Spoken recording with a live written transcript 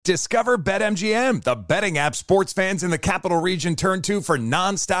Discover BetMGM, the betting app sports fans in the capital region turn to for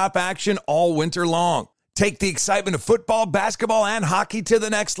nonstop action all winter long. Take the excitement of football, basketball, and hockey to the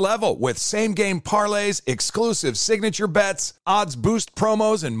next level with same-game parlays, exclusive signature bets, odds boost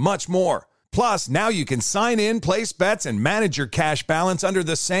promos, and much more. Plus, now you can sign in, place bets, and manage your cash balance under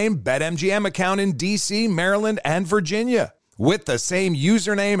the same BetMGM account in D.C., Maryland, and Virginia. With the same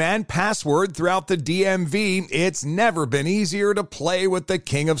username and password throughout the DMV, it's never been easier to play with the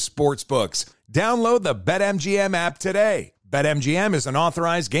king of sportsbooks. Download the BetMGM app today. BetMGM is an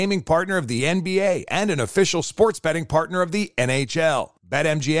authorized gaming partner of the NBA and an official sports betting partner of the NHL.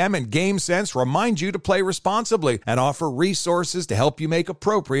 BetMGM and GameSense remind you to play responsibly and offer resources to help you make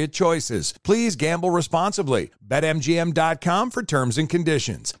appropriate choices. Please gamble responsibly. BetMGM.com for terms and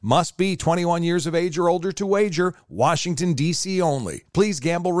conditions. Must be 21 years of age or older to wager. Washington, D.C. only. Please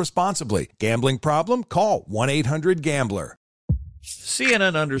gamble responsibly. Gambling problem? Call 1-800-GAMBLER.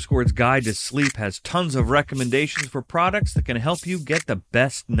 CNN_'s Guide to Sleep has tons of recommendations for products that can help you get the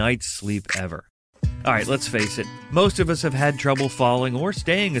best night's sleep ever. All right, let's face it, most of us have had trouble falling or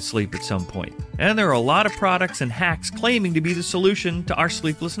staying asleep at some point, and there are a lot of products and hacks claiming to be the solution to our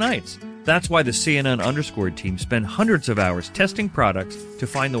sleepless nights. That's why the CNN_ team spend hundreds of hours testing products to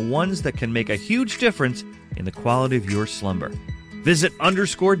find the ones that can make a huge difference in the quality of your slumber. Visit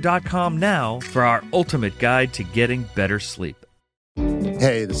underscore.com now for our ultimate guide to getting better sleep.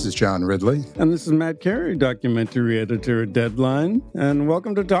 Hey, this is John Ridley. And this is Matt Carey, documentary editor at Deadline. And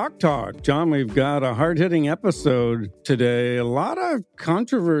welcome to Doc Talk. John, we've got a hard-hitting episode today. A lot of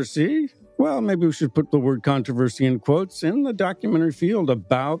controversy. Well, maybe we should put the word controversy in quotes in the documentary field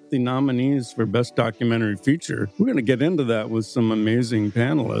about the nominees for Best Documentary Feature. We're going to get into that with some amazing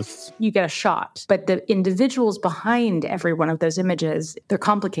panelists. You get a shot, but the individuals behind every one of those images, they're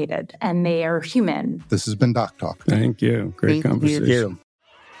complicated and they are human. This has been Doc Talk. Thank you. Great conversation. Thank you.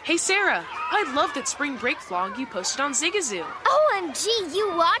 Hey, Sarah, I love that spring break vlog you posted on Zigazoo. OMG,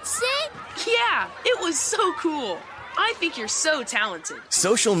 you watched it? Yeah, it was so cool. I think you're so talented.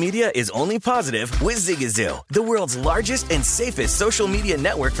 Social media is only positive with Zigazoo, the world's largest and safest social media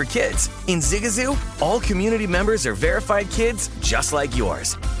network for kids. In Zigazoo, all community members are verified kids just like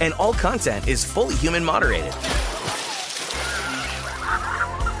yours, and all content is fully human moderated.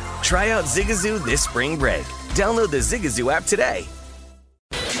 Try out Zigazoo this spring break. Download the Zigazoo app today.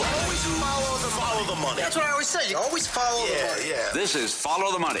 Follow the money. That's what I always say. You always follow the money. Yeah. This is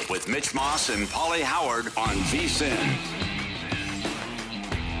Follow the Money with Mitch Moss and Paulie Howard on VSiN.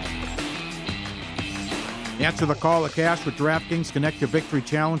 Answer the call of cash with DraftKings Connect to Victory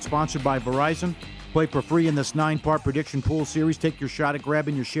Challenge, sponsored by Verizon. Play for free in this 9-part prediction pool series. Take your shot at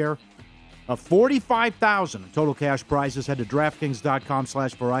grabbing your share of $45,000 in total cash prizes. Head to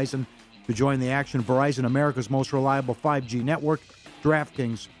DraftKings.com/Verizon to join the action. Verizon, America's most reliable 5G network.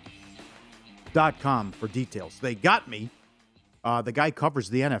 DraftKings.com for details. They got me. The guy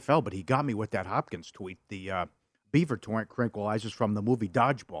covers the NFL, but he got me with that Hopkins tweet, the beaver tranquilizers from the movie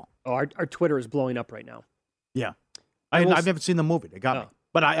Dodgeball. Oh, our Twitter is blowing up right now. Yeah. I've never seen the movie. They got me.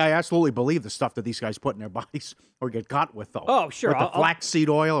 But I absolutely believe the stuff that these guys put in their bodies or get caught with, though. Oh, sure. With the flaxseed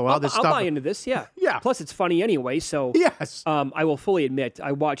oil or all this stuff. I'll buy into this, yeah. Yeah. Plus, it's funny anyway, so yes. I will fully admit,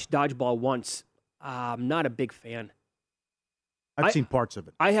 I watched Dodgeball once. I'm not a big fan. I've seen parts of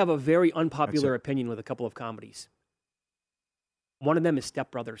it. I have a very unpopular opinion with a couple of comedies. One of them is Step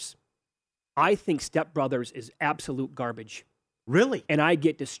Brothers. I think Step Brothers is absolute garbage. Really? And I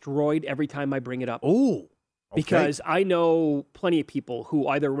get destroyed every time I bring it up. Ooh. Okay. Because I know plenty of people who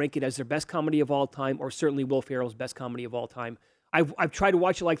either rank it as their best comedy of all time or certainly Will Ferrell's best comedy of all time. I've tried to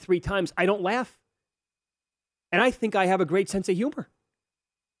watch it like 3 times. I don't laugh. And I think I have a great sense of humor.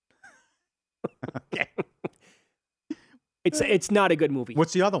 Okay. It's not a good movie.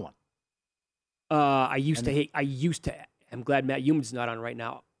 What's the other one? I used to hate. I'm glad Matt Human's not on right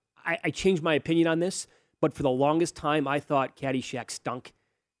now. I changed my opinion on this, but for the longest time, I thought Caddyshack stunk.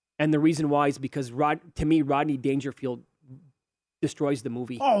 And the reason why is because, to me, Rodney Dangerfield destroys the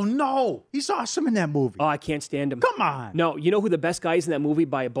movie. Oh, no. He's awesome in that movie. Oh, I can't stand him. Come on. No, you know who the best guy is in that movie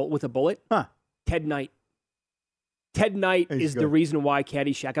with a bullet? Huh. Ted Knight. Ted Knight is the reason why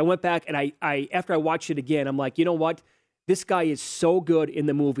Caddyshack. I went back and I after I watched it again, I'm like, you know what? This guy is so good in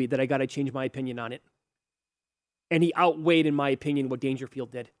the movie that I got to change my opinion on it. And he outweighed, in my opinion, what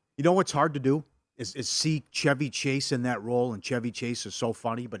Dangerfield did. You know what's hard to do? Is see Chevy Chase in that role, and Chevy Chase is so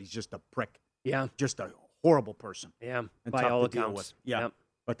funny, but he's just a prick. Yeah. Just a horrible person. Yeah, and by tough all to deal accounts. with. Yeah.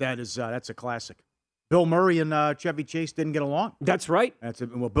 But that's a classic. Bill Murray and Chevy Chase didn't get along. That's right.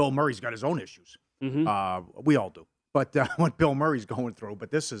 Well, Bill Murray's got his own issues. Mm-hmm. We all do. But what Bill Murray's going through.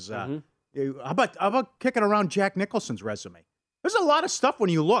 But this is how about kicking around Jack Nicholson's resume? There's a lot of stuff when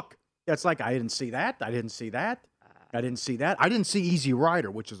you look. It's like, I didn't see that. I didn't see that. I didn't see that. I didn't see Easy Rider,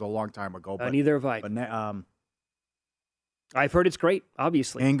 which is a long time ago. But neither have I. But I've heard it's great,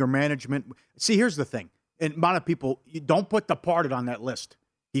 obviously. Anger Management. See, here's the thing. And a lot of people, you don't put Departed on that list.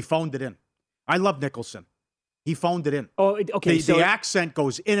 He phoned it in. I love Nicholson. He phoned it in. Oh, okay. The accent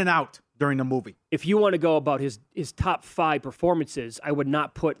goes in and out during the movie. If you want to go about his top 5 performances, I would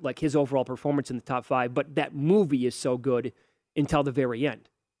not put like his overall performance in the top 5, but that movie is so good until the very end.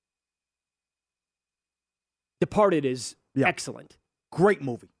 Departed is excellent. Great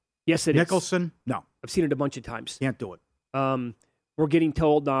movie. Yes, it Nicholson, no. I've seen it a bunch of times. Can't do it. We're getting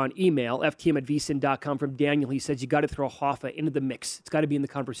told on email, ftm@vsin.com, from Daniel. He says you got to throw Hoffa into the mix. It's got to be in the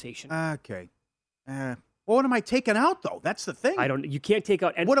conversation. Okay. Well, what am I taking out, though? That's the thing. You can't take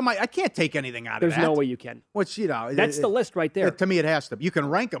out... What am I can't take anything out of that. There's no way you can. Which, That's the list right there. To me, it has to be. You can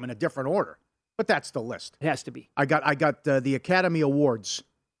rank them in a different order, but that's the list. It has to be. I got the Academy Awards,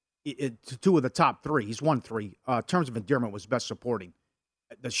 2 of the top 3. He's won 3. Terms of Endearment was Best Supporting.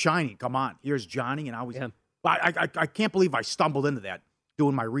 The Shining, come on. Here's Johnny, and I was... Yeah. I can't believe I stumbled into that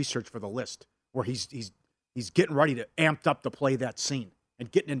doing my research for the list where he's getting ready to amped up to play that scene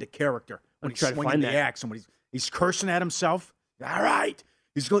and getting into character when he's swinging the axe and when he's cursing at himself. All right,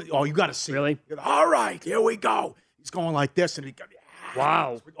 he's going. Oh, you got to see. Really? It. All right, here we go. He's going like this, and he.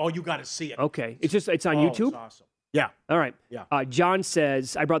 Wow. Oh, you got to see it. Okay, it's on YouTube. It's awesome. Yeah. All right. Yeah. John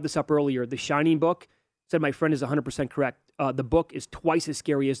says, I brought this up earlier. The Shining book, said my friend is 100% correct. The book is twice as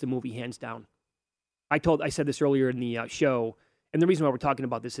scary as the movie, hands down. I said this earlier in the show, and the reason why we're talking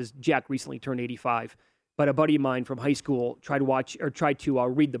about this is Jack recently turned 85, but a buddy of mine from high school tried to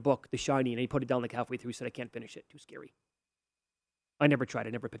read the book, The Shining, and he put it down like halfway through. He said, I can't finish it. Too scary. I never tried. I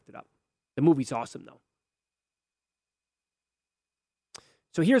never picked it up. The movie's awesome, though.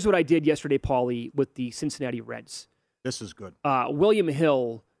 So here's what I did yesterday, Paulie, with the Cincinnati Reds. This is good. William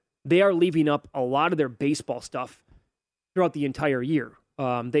Hill, they are leaving up a lot of their baseball stuff throughout the entire year.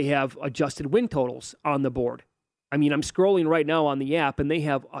 They have adjusted win totals on the board. I mean, I'm scrolling right now on the app, and they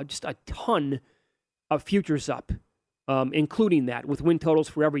have just a ton of futures up, including that, with win totals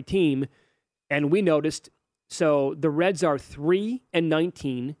for every team. And we noticed, so the Reds are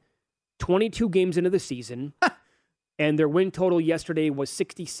 3-19, 22 games into the season, and their win total yesterday was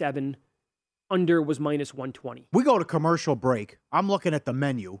 67. Under was -120. We go to commercial break. I'm looking at the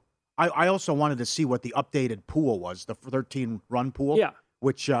menu. I also wanted to see what the updated pool was, the 13-run pool. Yeah.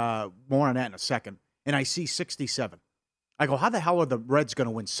 Which, more on that in a second. And I see 67. I go, how the hell are the Reds going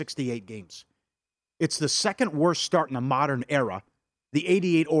to win 68 games? It's the second worst start in the modern era. The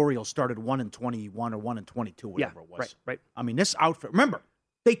 88 Orioles started 1-21 or 1-22, whatever it was. Right. I mean, this outfit, remember,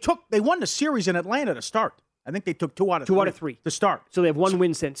 they won the series in Atlanta to start. I think they took 2 out of 3 to start. So they have one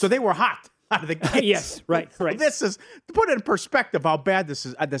win since. So they were hot out of the gate. Yes, right. This is, to put it in perspective how bad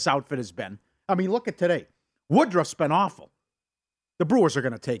this outfit has been. I mean, look at today. Woodruff's been awful. The Brewers are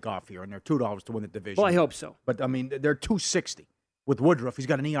going to take off here, and they're $2 to win the division. Well, I hope so. But, I mean, they're $2.60 with Woodruff. He's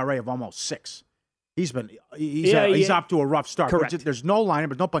got an ERA of almost 6. He's off to a rough start. Correct. There's no lineup.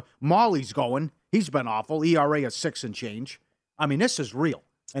 There's no point. Molly's going. He's been awful. ERA of 6 and change. I mean, this is real.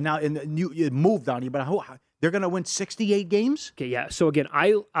 And now you moved on you, but they're going to win 68 games? Okay, yeah. So, again,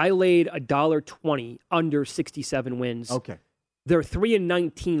 I laid $1.20 under 67 wins. Okay. They're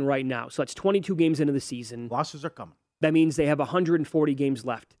 3-19 right now, so that's 22 games into the season. Losses are coming. That means they have 140 games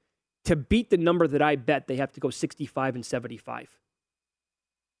left. To beat the number that I bet, they have to go 65-75.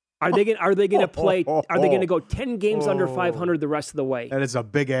 Are they going to play? Are they going to go 10 games under 500 the rest of the way? That is a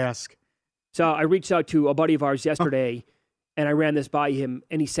big ask. So I reached out to a buddy of ours yesterday, and I ran this by him,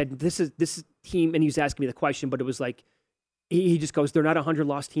 and he said, "This is team." And he was asking me the question, but it was like he just goes, "They're not a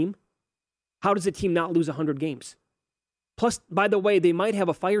 100-loss team. How does a team not lose 100 games? Plus, by the way, they might have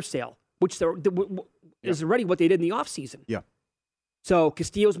a fire sale, which is already what they did in the offseason. Yeah. So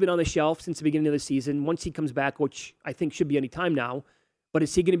Castillo's been on the shelf since the beginning of the season. Once he comes back, which I think should be any time now, but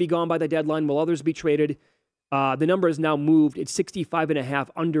is he going to be gone by the deadline? Will others be traded? The number is now moved. It's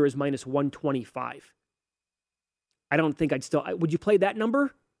 65.5. Under is -125. I don't think would you play that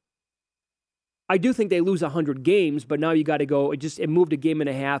number? I do think they lose 100 games, but now you got to go. It moved a game and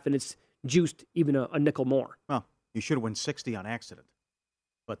a half, and it's juiced even a nickel more. Well, you should have won 60 on accident,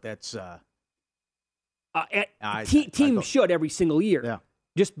 but that's teams should every single year,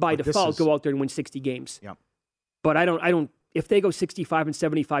 just by default, go out there and win 60 games. Yeah, but I don't. If they go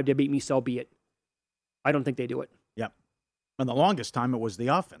 65-75 to beat me, so be it. I don't think they do it. Yep. And the longest time it was the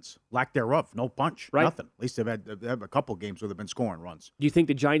offense, lack thereof, no punch, nothing. At least they have a couple games where they've been scoring runs. Do you think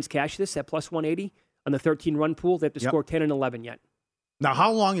the Giants cash this at +180 on the 13-run pool? They have to score 10 and 11 yet. Now, how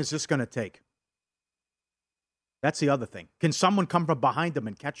long is this going to take? That's the other thing. Can someone come from behind them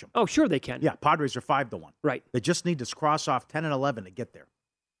and catch them? Oh, sure they can. Yeah, Padres are 5-1. Right. They just need to cross off 10 and 11 to get there.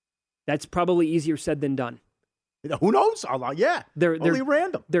 That's probably easier said than done. Who knows? Yeah, only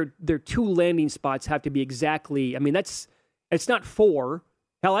random. Their 2 landing spots have to be exactly. I mean, it's not 4.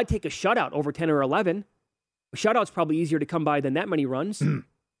 Hell, I'd take a shutout over 10 or 11. A shutout's probably easier to come by than that many runs, and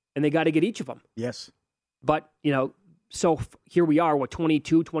they got to get each of them. Yes. But, so here we are,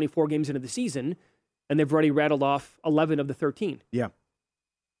 22, 24 games into the season, and they've already rattled off 11 of the 13. Yeah.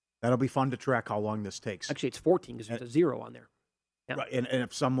 That'll be fun to track how long this takes. Actually, it's 14 because there's a 0 on there. Yeah. Right, and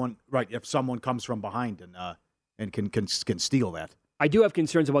if someone comes from behind and can steal that. I do have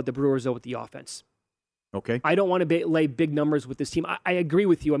concerns about the Brewers, though, with the offense. Okay. I don't want to lay big numbers with this team. I agree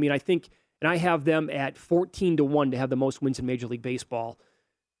with you. I mean, I think, and I have them at 14-1 to have the most wins in Major League Baseball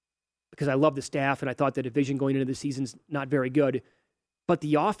because I love the staff, and I thought the division going into the season's not very good. But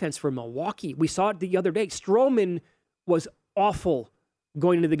the offense for Milwaukee, we saw it the other day. Stroman was awful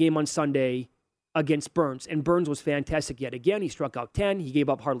going into the game on Sunday against Burns, and Burns was fantastic yet again. He struck out 10. He gave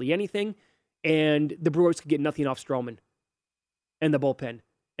up hardly anything, and the Brewers could get nothing off Stroman and the bullpen.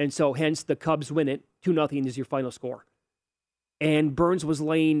 And so, hence, the Cubs win it. 2-0 is your final score. And Burns was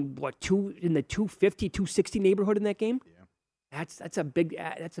laying, in the 250, 260 neighborhood in that game? Yeah. That's a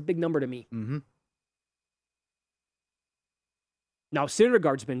big number to me. Mm-hmm. Now,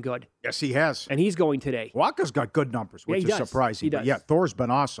 Syndergaard's been good. Yes, he has. And he's going today. Walker's got good numbers, which is surprising. He does. But yeah, Thor's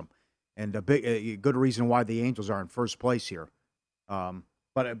been awesome. And a good reason why the Angels are in first place here.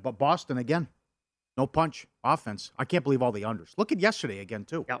 But Boston, again, no punch offense. I can't believe all the unders. Look at yesterday again,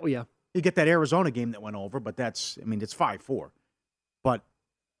 too. Oh, yeah. You get that Arizona game that went over, but it's 5-4. But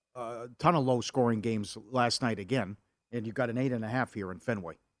a ton of low-scoring games last night again, and you got an 8.5 here in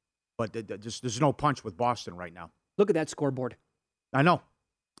Fenway. But there's no punch with Boston right now. Look at that scoreboard. I know.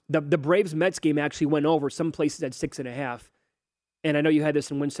 The Braves-Mets game actually went over. Some places had 6.5. And I know you had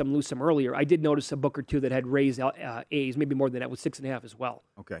this in Win Some, Lose Some earlier. I did notice a book or two that had raised A's, maybe more than that, with 6.5 as well.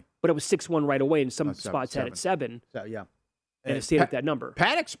 Okay. But it was 6-1 right away, and some spots had it 7. Yeah. And it stayed at that number.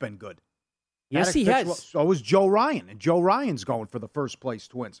 Paddock's been good. Yes, he has. So is Joe Ryan, and Joe Ryan's going for the first-place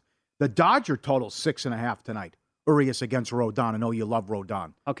Twins. The Dodger total's 6.5 tonight. Urias against Rodon. I know you love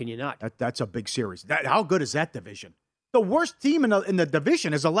Rodon. How can you not? That's a big series. How good is that division? The worst team in the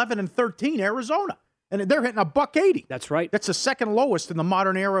division is 11-13, Arizona. And they're hitting $180. That's right. That's the second lowest in the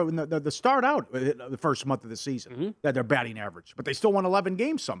modern era in the start out the first month of the season. That their batting average. But they still won 11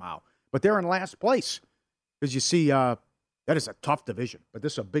 games somehow. But they're in last place. Because you see, that is a tough division. But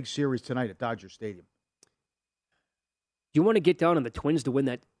this is a big series tonight at Dodger Stadium. Do you want to get down on the Twins to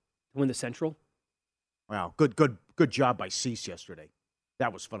win the Central? Wow, good job by Cease yesterday.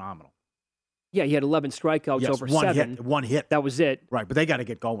 That was phenomenal. Yeah, he had 11 strikeouts over 7. One hit. That was it. Right, but they got to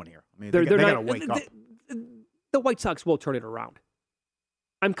get going here. I mean, they got to wake up. The White Sox will turn it around.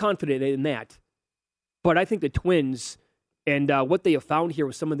 I'm confident in that. But I think the Twins and what they have found here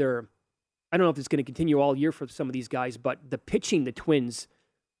with some of their, I don't know if it's going to continue all year for some of these guys, but the pitching the Twins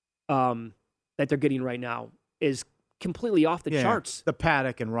that they're getting right now is completely off the charts. The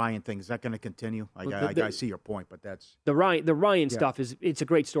Paddock and Ryan thing, is that going to continue? I see your point, but that's... The Ryan stuff, it's a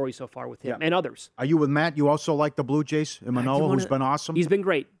great story so far with him and others. Are you with Matt? You also like the Blue Jays and Manoah, who's been awesome? He's been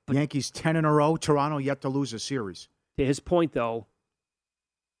great. Yankees 10 in a row. Toronto yet to lose a series. To his point, though,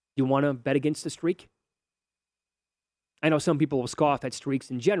 you want to bet against the streak? I know some people will scoff at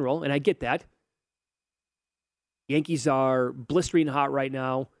streaks in general, and I get that. Yankees are blistering hot right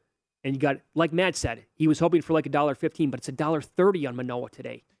now. And you got, like Matt said, he was hoping for like $1.15, but it's $1.30 on Manoah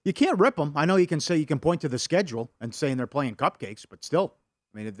today. You can't rip them. I know you can point to the schedule and saying they're playing cupcakes, but still,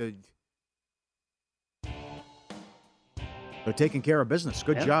 I mean, they're taking care of business.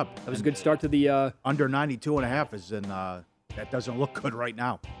 Good job. That was a good start to the under 92.5 is in. That doesn't look good right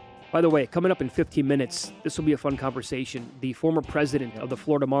now. By the way, coming up in 15 minutes, this will be a fun conversation. The former president of the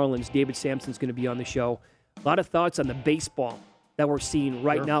Florida Marlins, David Sampson, is going to be on the show. A lot of thoughts on the baseball that we're seeing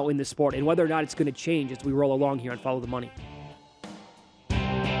right now in the sport and whether or not it's going to change as we roll along here and Follow the Money.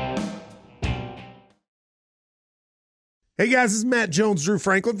 Hey guys, this is Matt Jones, Drew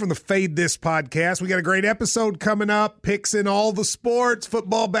Franklin from the Fade This podcast. We got a great episode coming up, picks in all the sports,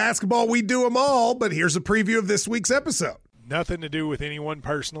 football, basketball, we do them all, but here's a preview of this week's episode. Nothing to do with anyone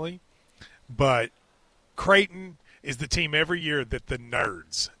personally, but Creighton is the team every year that the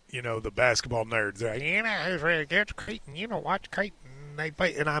nerds, the basketball nerds, they're like, who's really good? Creighton, watch Creighton. They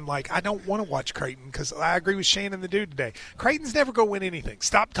play. And I'm like, I don't want to watch Creighton because I agree with Shannon the dude today. Creighton's never going to win anything.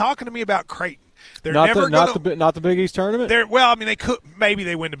 Stop talking to me about Creighton. They're not never the Big East tournament. They could maybe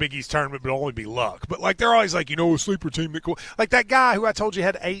they win the Big East tournament, but it'll only be luck. But like they're always like, a sleeper team. Like that guy who I told you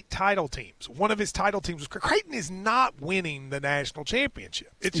had 8 title teams. One of his title teams was Creighton is not winning the national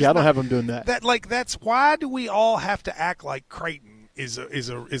championship. I don't have them doing that. That's why do we all have to act like Creighton is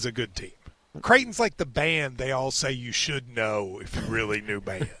a good team? Creighton's like the band they all say you should know if you really knew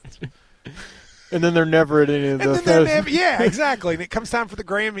bands. And then they're never at any of the yeah, exactly. And it comes time for the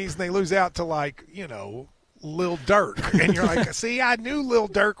Grammys, and they lose out to Lil Durk, and you're like, "See, I knew Lil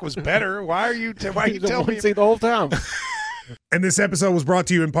Durk was better. Why are you telling me?" The whole time. And this episode was brought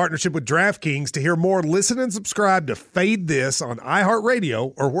to you in partnership with DraftKings. To hear more, listen and subscribe to Fade This on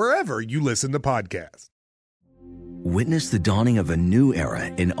iHeartRadio or wherever you listen to podcasts. Witness the dawning of a new era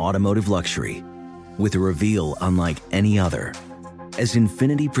in automotive luxury with a reveal unlike any other, as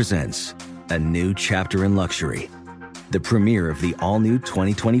Infiniti presents a new chapter in luxury, the premiere of the all-new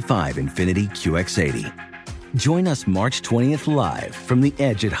 2025 Infiniti QX80. Join us March 20th live from the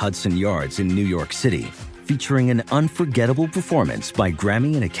Edge at Hudson Yards in New York City, featuring an unforgettable performance by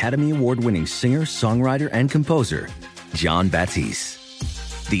Grammy and Academy Award-winning singer, songwriter, and composer, Jon Batiste.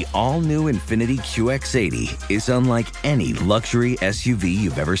 The all-new Infiniti QX80 is unlike any luxury SUV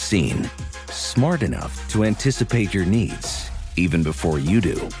you've ever seen. Smart enough to anticipate your needs, even before you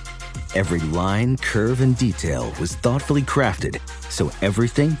do. Every line, curve, and detail was thoughtfully crafted so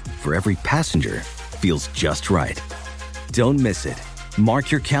everything for every passenger feels just right. Don't miss it.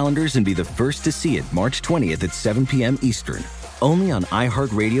 Mark your calendars and be the first to see it March 20th at 7 p.m. Eastern, only on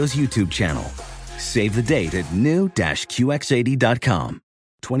iHeartRadio's YouTube channel. Save the date at new-QX80.com.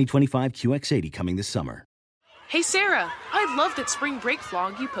 2025 QX80 coming this summer. Hey, Sarah, I love that spring break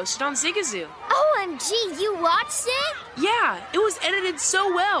vlog you posted on Zigazoo. OMG, you watched it? Yeah, it was edited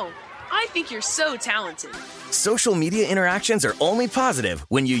so well. I think you're so talented. Social media interactions are only positive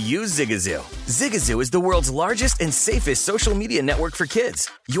when you use Zigazoo. Zigazoo is the world's largest and safest social media network for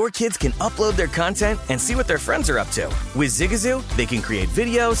kids. Your kids can upload their content and see what their friends are up to. With Zigazoo, they can create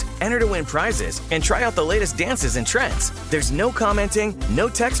videos, enter to win prizes, and try out the latest dances and trends. There's no commenting, no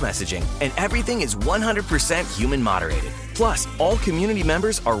text messaging, and everything is 100% human moderated. Plus, all community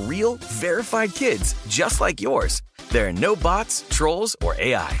members are real, verified kids just like yours. There are no bots, trolls, or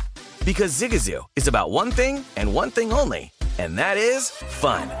AI. Because Zigazoo is about one thing and one thing only, and that is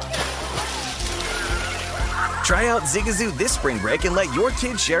fun. Try out Zigazoo this spring break and let your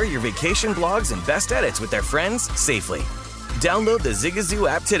kids share your vacation blogs and best edits with their friends safely. Download the Zigazoo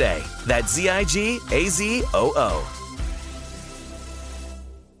app today. That's Zigazoo.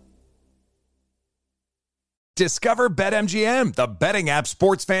 Discover BetMGM, the betting app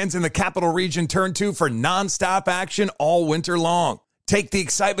sports fans in the capital region turn to for nonstop action all winter long. Take the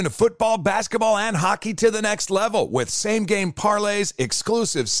excitement of football, basketball, and hockey to the next level with same-game parlays,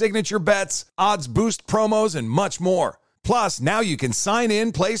 exclusive signature bets, odds boost promos, and much more. Plus, now you can sign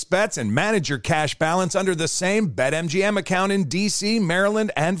in, place bets, and manage your cash balance under the same BetMGM account in D.C.,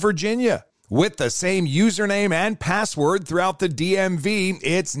 Maryland, and Virginia. With the same username and password throughout the DMV,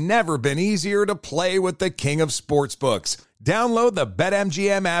 it's never been easier to play with the king of sportsbooks. Download the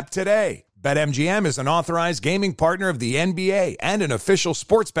BetMGM app today. BetMGM is an authorized gaming partner of the NBA and an official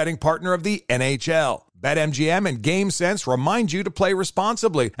sports betting partner of the NHL. BetMGM and GameSense remind you to play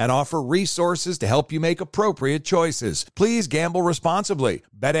responsibly and offer resources to help you make appropriate choices. Please gamble responsibly.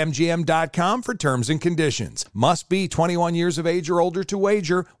 BetMGM.com for terms and conditions. Must be 21 years of age or older to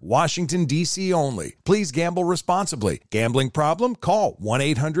wager. Washington, D.C. only. Please gamble responsibly. Gambling problem? Call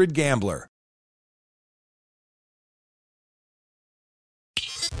 1-800-GAMBLER.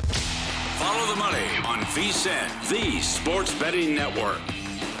 Follow the money on VSiN, the sports betting network.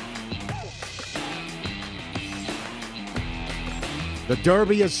 The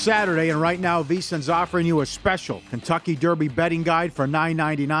Derby is Saturday, and right now VSiN's offering you a special Kentucky Derby betting guide for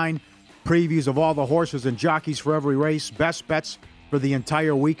 $9.99. Previews of all the horses and jockeys for every race. Best bets for the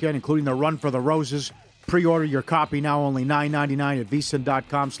entire weekend, including the Run for the Roses. Pre-order your copy now, only $9.99 at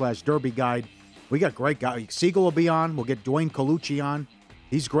VSiN.com/Derby guide. We got great guys. Siegel will be on. We'll get Dwayne Colucci on.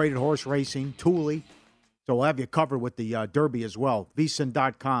 He's great at horse racing. Tooley. So we'll have you covered with the Derby as well.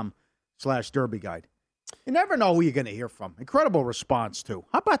 VSiN.com/Derby guide. You never know who you're going to hear from. Incredible response, too.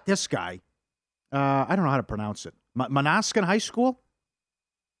 How about this guy? I don't know how to pronounce it. Manaskin High School?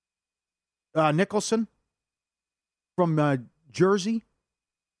 Nicholson from Jersey.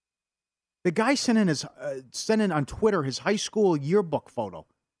 The guy sent in on Twitter his high school yearbook photo.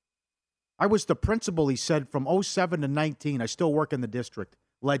 I was the principal, he said, from 07 to 19. I still work in the district.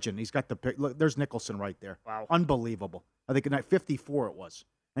 Legend. He's got the pic. Look, there's Nicholson right there. Wow. Unbelievable. I think in 54 it was.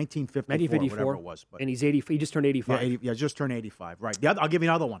 1954, whatever it was. But. And he's 80. He just turned 85. Yeah, just turned 85. Right. I'll give you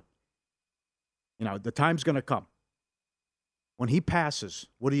another one. The time's going to come. When he passes,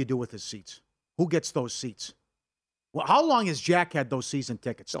 what do you do with his seats? Who gets those seats? Well, how long has Jack had those season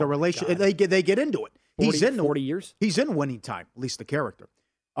tickets? The relation they get into it. 40 years. He's in Winning Time, at least the character.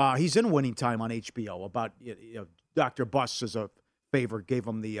 He's in Winning Time on HBO. About Dr. Buss as a favor gave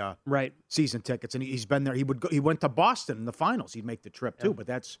him the season tickets, and he's been there. He went to Boston in the finals. He'd make the trip too, but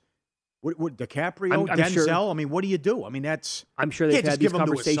that's what DiCaprio, I'm Denzel. sure, I mean, what do you do? I mean, I'm sure they've had these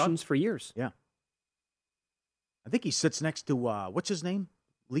conversations for years. Yeah, I think he sits next to what's his name,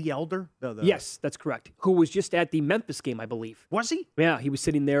 Lee Elder. Yes, that's correct. Who was just at the Memphis game, I believe. Was he? Yeah, he was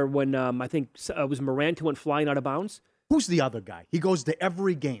sitting there when I think it was Morant who went flying out of bounds. Who's the other guy? He goes to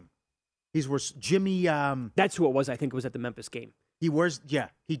every game. He's where Jimmy. That's who it was. I think it was at the Memphis game. He wears the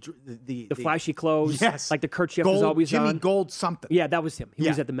flashy clothes. Yes, like the kerchief was always Jimmy on. Gold something. Yeah, that was him. He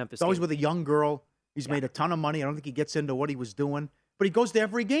was at the Memphis. Always game. with a young girl. He's made a ton of money. I don't think he gets into what he was doing, but he goes to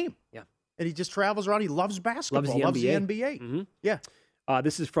every game. Yeah, and he just travels around. He loves basketball. Loves the NBA. Mm-hmm. Yeah.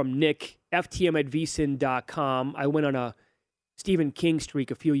 This is from Nick, ftm@vsin.com. I went on a Stephen King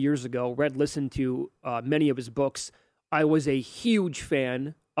streak a few years ago, listened to many of his books. I was a huge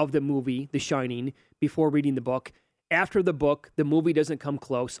fan of the movie, The Shining, before reading the book. After the book, the movie doesn't come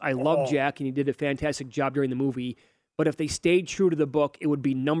close. I love Jack, and he did a fantastic job during the movie. But if they stayed true to the book, it would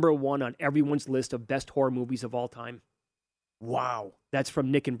be number one on everyone's list of best horror movies of all time. Wow. That's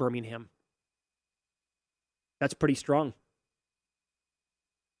from Nick in Birmingham. That's pretty strong.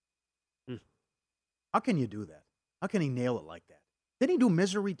 How can you do that? How can he nail it like that? Didn't he do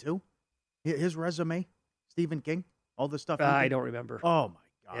Misery too? His resume, Stephen King, all the stuff. I don't remember. Oh my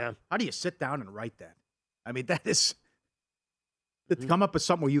God! Yeah. How do you sit down and write that? I mean, that is to come up with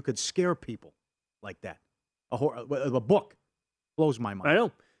something where you could scare people like that. A book blows my mind. I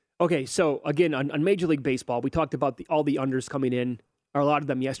know. Okay, so again, on Major League Baseball, we talked about all the unders coming in, or a lot of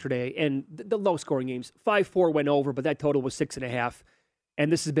them yesterday, and the low-scoring games. 5-4 went over, but that total was 6.5. And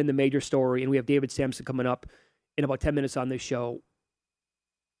this has been the major story, and we have David Sampson coming up in about 10 minutes on this show.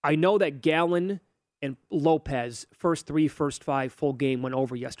 I know that Gallen and Lopez, first 3, first 5, full game went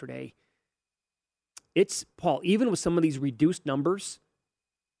over yesterday. It's, Paul, even with some of these reduced numbers,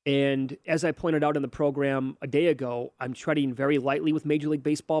 and as I pointed out in the program a day ago, I'm treading very lightly with Major League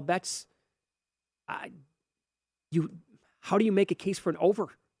Baseball bets. How do you make a case for an over?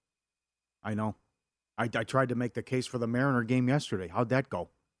 I know. I tried to make the case for the Mariner game yesterday. How'd that go?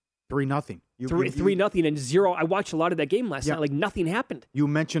 3-0. 3-0 and 0. I watched a lot of that game last night. Like nothing happened. You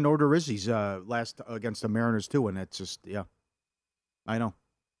mentioned Odorizzi's last against the Mariners too, and it's just I know.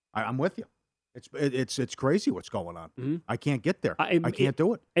 I'm with you. It's crazy what's going on. Mm-hmm. I can't get there. I can't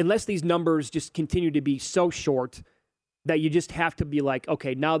do it unless these numbers just continue to be so short that you just have to be like,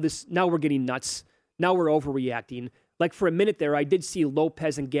 okay, now we're getting nuts. Now we're overreacting. Like for a minute there, I did see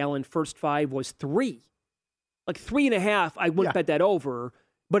Lopez and Gallen first 5 was 3. Like 3.5, I wouldn't bet that over.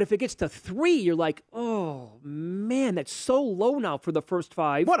 But if it gets to 3, you're like, oh, man, that's so low now for the first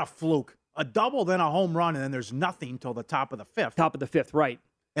 5. What a fluke. A double, then a home run, and then there's nothing till the top of the 5th. Top of the 5th, right.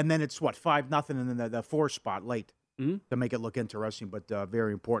 And then it's, 5-0, and then the 4 spot late to make it look interesting, but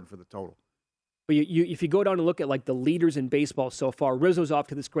very important for the total. But if you go down and look at, like, the leaders in baseball so far, Rizzo's off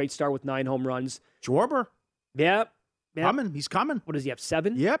to this great start with 9 home runs. Schwarber. Yep. He's coming. What does he have,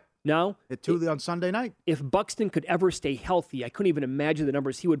 7? Yep. No. Hit 2 on Sunday night. If Buxton could ever stay healthy, I couldn't even imagine the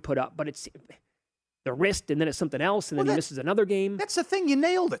numbers he would put up. But it's the wrist, and then it's something else, and then he misses another game. That's the thing. You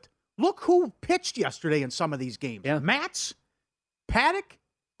nailed it. Look who pitched yesterday in some of these games. Yeah. Matz, Paddock,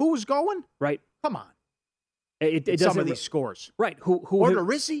 who was going? Right. Come on. It some of these scores. Right.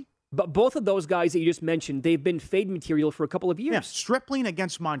 Odorizzi. But both of those guys that you just mentioned, they've been fade material for a couple of years. Yeah. Stripling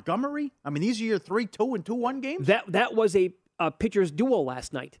against Montgomery. I mean, these are your 3-2 and 2-1 games. That was a pitcher's duel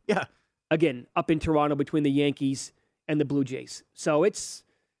last night. Yeah. Again, up in Toronto between the Yankees and the Blue Jays. So and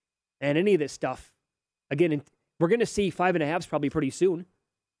any of this stuff, again, we're going to see 5.5s probably pretty soon.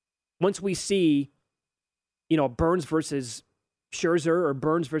 Once we see, Burns versus Scherzer or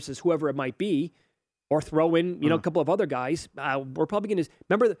Burns versus whoever it might be, or throw in, a couple of other guys, we're probably going to,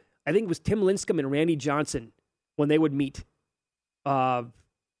 remember, I think it was Tim Lincecum and Randy Johnson when they would meet. Now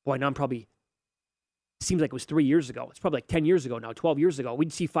I'm probably, seems like it was 3 years ago. It's probably like 10 years ago now, 12 years ago.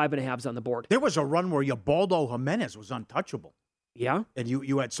 We'd see 5.5s on the board. There was a run where Ubaldo Jimenez was untouchable. Yeah. And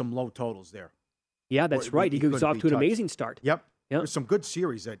you had some low totals there. Yeah, that's right. He goes off to an amazing start. Yep. There's some good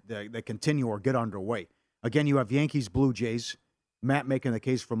series that continue or get underway. Again, you have Yankees, Blue Jays. Matt making the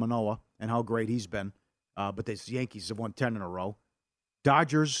case for Manoah and how great he's been. But the Yankees have won 10 in a row.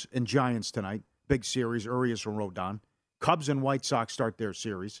 Dodgers and Giants tonight. Big series. Urias and Rodon. Cubs and White Sox start their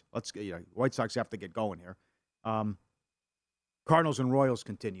series. White Sox have to get going here. Cardinals and Royals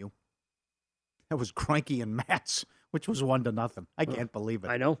continue. That was Kroenke and Mats, which was 1-0. I can't believe it.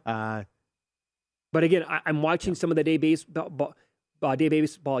 I know. But again, I'm watching some of the day baseball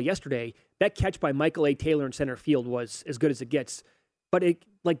yesterday. That catch by Michael A. Taylor in center field was as good as it gets. But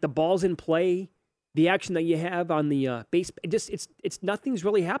the ball's in play, the action that you have on the base, it's nothing's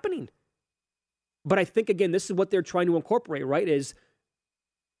really happening. But I think, again, this is what they're trying to incorporate, right?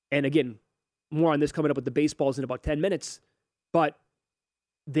 And again, more on this coming up with the baseballs in about 10 minutes. But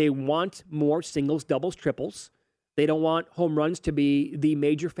they want more singles, doubles, triples. They don't want home runs to be the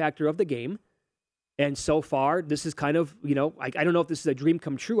major factor of the game. And so far, this is kind of, I don't know if this is a dream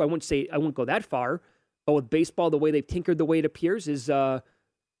come true. I wouldn't go that far. But with baseball, the way they've tinkered the way it appears is,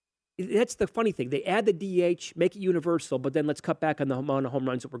 that's the funny thing. They add the DH, make it universal, but then let's cut back on the amount of home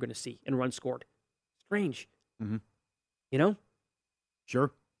runs that we're going to see and runs scored. Strange. Mm-hmm.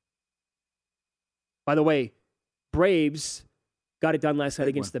 Sure. By the way, Braves got it done last night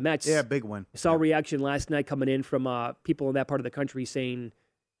against the Mets. Yeah, big win. I saw a reaction last night coming in from people in that part of the country saying,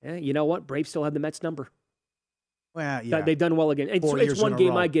 you know what? Braves still have the Mets number. Well, yeah. They've done well again. It's one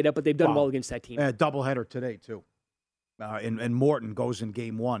game I get it, but they've done well against that team. Doubleheader today, too. And Morton goes in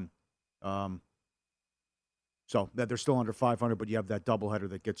game 1. So they're still under 500, but you have that doubleheader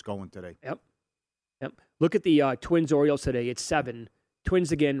that gets going today. Yep. Look at the Twins-Orioles today. It's 7.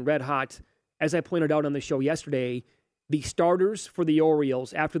 Twins again, red hot. As I pointed out on the show yesterday, the starters for the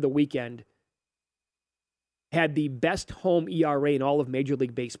Orioles after the weekend had the best home ERA in all of Major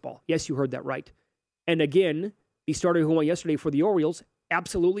League Baseball. Yes, you heard that right. And again, the starter who went yesterday for the Orioles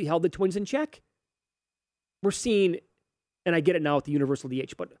absolutely held the Twins in check. We're seeing, and I get it now with the universal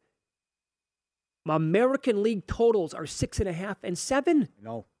DH, but American League totals are 6.5 and 7.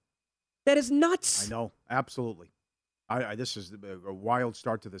 No. That is nuts. I know, absolutely. This is a wild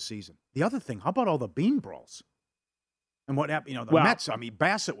start to the season. The other thing, how about all the bean brawls? And what happened, Mets,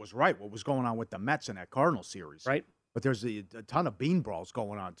 Bassett was right, what was going on with the Mets in that Cardinal series. Right. But there's a ton of bean brawls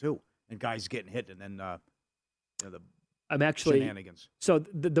going on, too, and guys getting hit, and then the shenanigans. So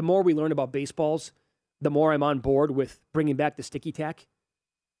the more we learn about baseballs, the more I'm on board with bringing back the sticky tack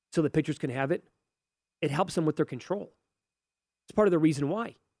so the pitchers can have it. It helps them with their control. It's part of the reason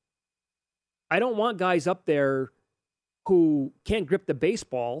why. I don't want guys up there who can't grip the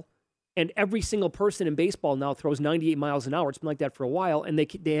baseball, and every single person in baseball now throws 98 miles an hour. It's been like that for a while, and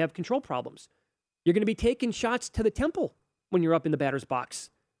they have control problems. You're going to be taking shots to the temple when you're up in the batter's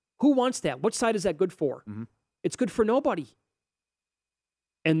box. Who wants that? What side is that good for? Mm-hmm. It's good for nobody.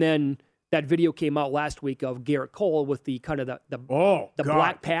 And then that video came out last week of Garrett Cole with the kind of the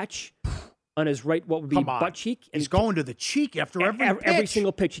black patch on his right, what would be butt cheek. And he's going to the cheek after every pitch. Every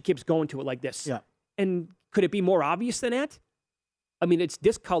single pitch, he keeps going to it like this. Yeah. And could it be more obvious than that? I mean, it's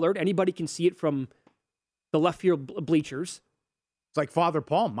discolored. Anybody can see it from the left field bleachers. It's like Father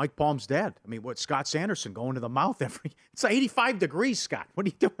Palm, Mike Palm's dad. I mean, Scott Sanderson going to the mouth it's 85 degrees, Scott. What are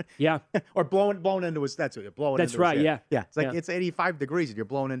you doing? Yeah. Or blowing into his, that's right, his yeah. Yeah, it's like it's 85 degrees and you're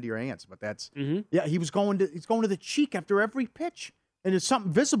blowing into your hands, but that's, mm-hmm. Yeah, he's going to the cheek after every pitch. And there's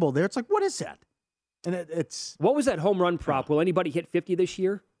something visible there. It's like, what is that? And it's... What was that home run prop? Will anybody hit 50 this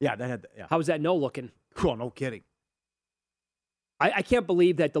year? Yeah, that had... Yeah. How's that looking? Cool, no kidding. I can't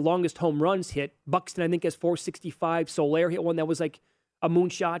believe that the longest home runs hit, Buxton, I think, has 465. Soler hit one that was like a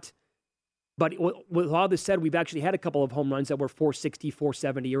moonshot. But with all this said, we've actually had a couple of home runs that were 460,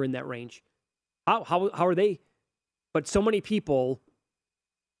 470, or in that range. How are they? But so many people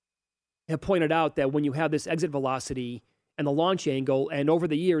have pointed out that when you have this exit velocity and the launch angle, and over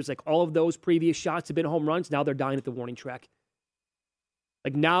the years, like all of those previous shots have been home runs, now they're dying at the warning track.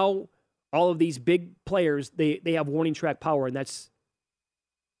 Like now, all of these big players, they have warning track power, and that's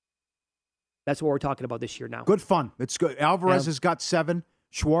what we're talking about this year now. Good fun. It's good. Alvarez has got 7.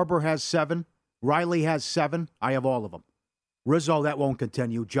 Schwarber has 7. Riley has 7. I have all of them. Rizzo, that won't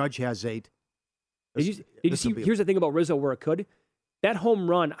continue. Judge has 8. Did you see? Here's the thing about Rizzo where it could. That home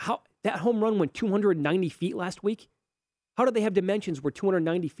run went 290 feet last week. How do they have dimensions where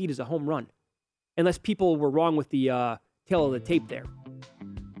 290 feet is a home run? Unless people were wrong with the tail of the tape there.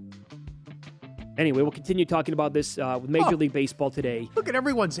 Anyway, we'll continue talking about this with Major League Baseball today. Look at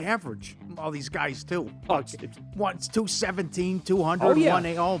everyone's average. All these guys, too. It's 217, 200,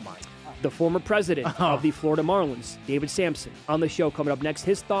 180. Oh, my. The former president of the Florida Marlins, David Sampson, on the show coming up next.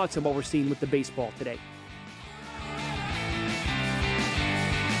 His thoughts on what we're seeing with the baseball today.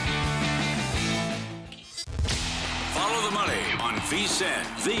 Follow the money on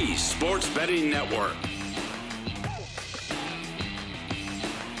VSiN, the Sports Betting Network.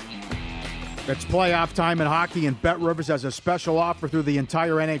 It's playoff time in hockey, and BetRivers has a special offer through the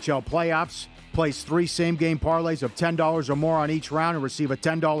entire NHL playoffs. Place 3 same-game parlays of $10 or more on each round and receive a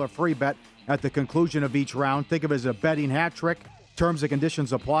 $10 free bet at the conclusion of each round. Think of it as a betting hat trick. Terms and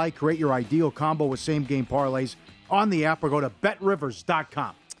conditions apply. Create your ideal combo with same-game parlays on the app or go to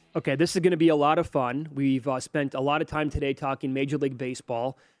BetRivers.com. Okay, this is going to be a lot of fun. We've spent a lot of time today talking Major League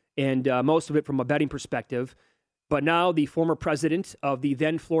Baseball, and most of it from a betting perspective. But now the former president of the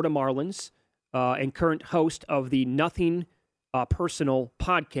then Florida Marlins and current host of the Nothing Personal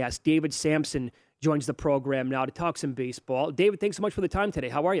podcast, David Samson, joins the program now to talk some baseball. David, thanks so much for the time today.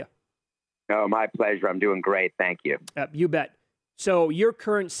 How are you? Oh, my pleasure. I'm doing great. Thank you. You bet. So your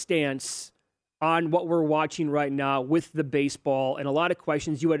current stance on what we're watching right now with the baseball and a lot of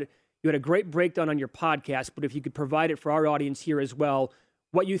questions. You had a great breakdown on your podcast, but if you could provide it for our audience here as well,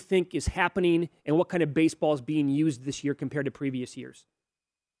 what you think is happening and what kind of baseball is being used this year compared to previous years.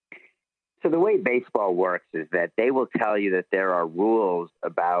 So the way baseball works is that they will tell you that there are rules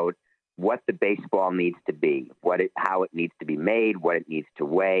about what the baseball needs to be, how it needs to be made, what it needs to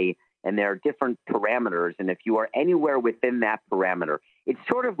weigh, and there are different parameters. And if you are anywhere within that parameter, it's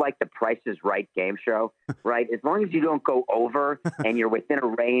sort of like the Price is Right game show, right? As long as you don't go over and you're within a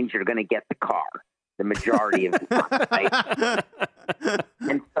range, you're going to get the car the majority of the time, right?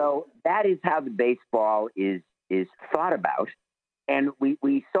 And so that is how the baseball is thought about. And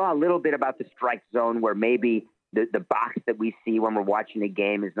we saw a little bit about the strike zone where maybe the box that we see when we're watching a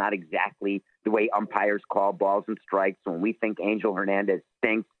game is not exactly the way umpires call balls and strikes. When we think Angel Hernandez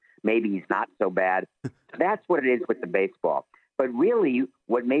stinks, maybe he's not so bad. So that's what it is with the baseball. But really,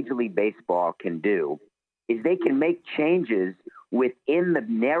 what Major League Baseball can do is they can make changes within the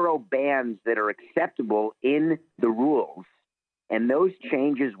narrow bands that are acceptable in the rules. And those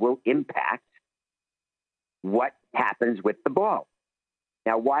changes will impact what happens with the ball.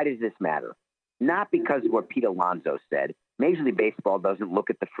 Now, why does this matter? Not because of what Pete Alonso said. Major League Baseball doesn't look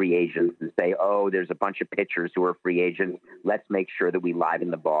at the free agents and say, oh, there's a bunch of pitchers who are free agents. Let's make sure that we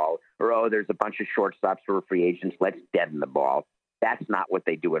liven the ball. Or, oh, there's a bunch of shortstops who are free agents. Let's deaden the ball. That's not what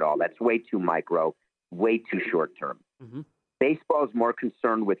they do at all. That's way too micro, way too short term. Mm-hmm. Baseball is more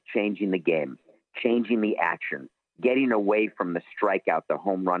concerned with changing the game, changing the action, getting away from the strikeout, the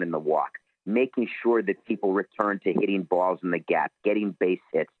home run, and the walk, making sure that people return to hitting balls in the gap, getting base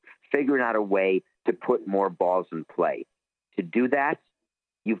hits, figuring out a way to put more balls in play. To do that,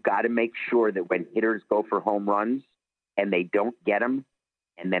 you've got to make sure that when hitters go for home runs and they don't get them,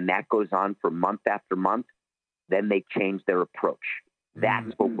 and then that goes on for month after month, then they change their approach.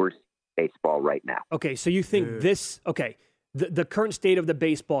 That's what we're seeing in baseball right now. Okay, so you think the current state of the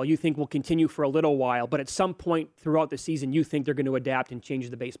baseball you think will continue for a little while, but at some point throughout the season you think they're going to adapt and change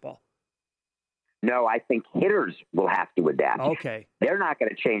the baseball? No, I think hitters will have to adapt. Okay. They're not going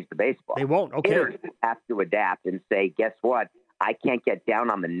to change the baseball. They won't. Okay. Hitters have to adapt and say, guess what? I can't get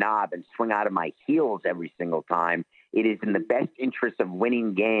down on the knob and swing out of my heels every single time. It is in the best interest of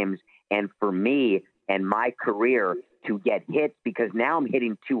winning games and for me and my career to get hits because now I'm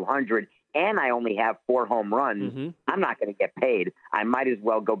hitting 200 and I only have 4 home runs. Mm-hmm. I'm not going to get paid. I might as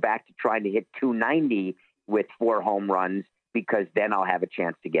well go back to trying to hit 290 with 4 home runs because then I'll have a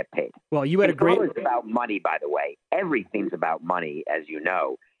chance to get paid. Well, you had a great... It's about money, by the way. Everything's about money, as you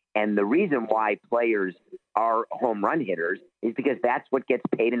know. And the reason why players are home run hitters is because that's what gets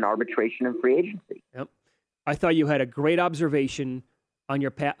paid in arbitration and free agency. Yep. I thought you had a great observation on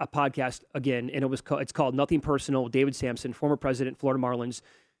your podcast again, and it's called Nothing Personal. David Samson, former president, Florida Marlins.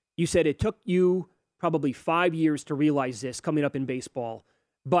 You said it took you probably 5 years to realize this coming up in baseball,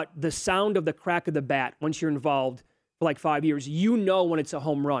 but the sound of the crack of the bat, once you're involved for like 5 years, you know when it's a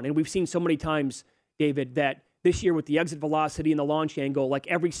home run. And we've seen so many times, David, that this year with the exit velocity and the launch angle, like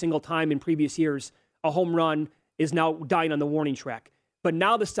every single time in previous years, a home run is now dying on the warning track. But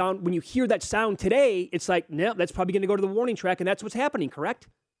now the sound, when you hear that sound today, it's like, no, that's probably going to go to the warning track, and that's what's happening, correct?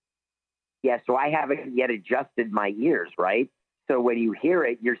 Yeah, so I haven't yet adjusted my ears, right? So when you hear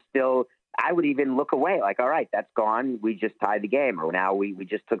it, you're still, I would even look away, like, all right, that's gone. We just tied the game, or now we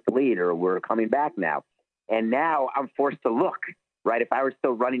just took the lead, or we're coming back now. And now I'm forced to look, right? If I were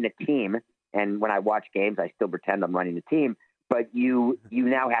still running a team, and when I watch games, I still pretend I'm running a team, but you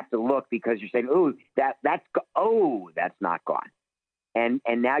now have to look because you're saying, oh, that's not gone. And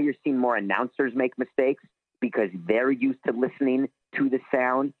now you're seeing more announcers make mistakes because they're used to listening to the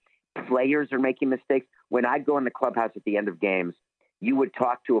sound. Players are making mistakes. When I'd go in the clubhouse at the end of games, you would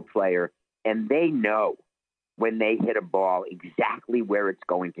talk to a player, and they know when they hit a ball exactly where it's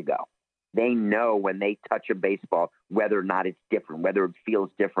going to go. They know when they touch a baseball whether or not it's different, whether it feels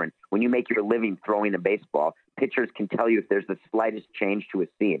different. When you make your living throwing a baseball, pitchers can tell you if there's the slightest change to a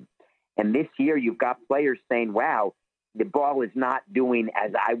seam. And this year you've got players saying, wow, the ball is not doing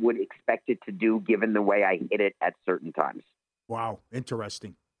as I would expect it to do given the way I hit it at certain times. Wow,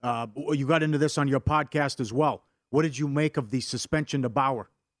 interesting. You got into this on your podcast as well. What did you make of the suspension to Bauer?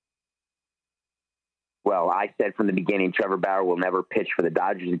 Well, I said from the beginning, Trevor Bauer will never pitch for the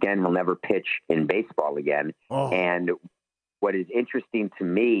Dodgers again. Will never pitch in baseball again. Oh. And what is interesting to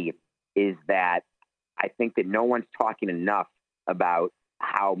me is that I think that no one's talking enough about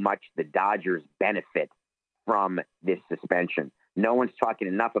how much the Dodgers benefit from this suspension. No one's talking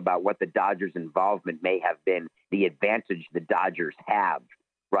enough about what the Dodgers' involvement may have been, the advantage the Dodgers have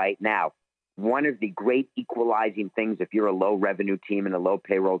right now. One of the great equalizing things, if you're a low revenue team and a low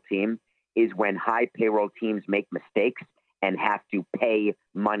payroll team, is when high payroll teams make mistakes and have to pay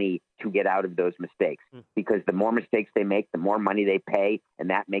money to get out of those mistakes. Because the more mistakes they make, the more money they pay, and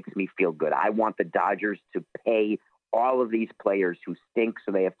that makes me feel good. I want the Dodgers to pay all of these players who stink,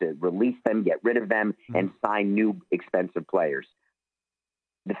 so they have to release them, get rid of them, and sign new expensive players.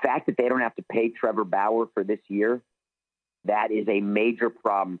 The fact that they don't have to pay Trevor Bauer for this year, that is a major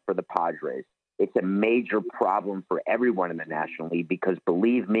problem for the Padres. It's a major problem for everyone in the National League because,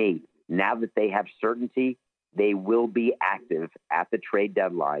 believe me, now that they have certainty, they will be active at the trade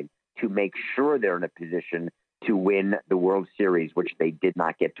deadline to make sure they're in a position to win the World Series, which they did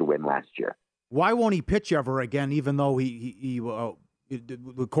not get to win last year. Why won't he pitch ever again, even though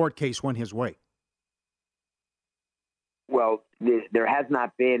the court case went his way? Well, there has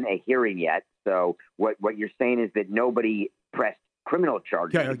not been a hearing yet. So what you're saying is that nobody pressed criminal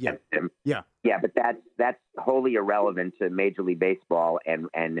charges against him. Yeah, but that's wholly irrelevant to Major League Baseball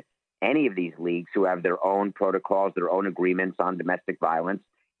and any of these leagues who have their own protocols, their own agreements on domestic violence.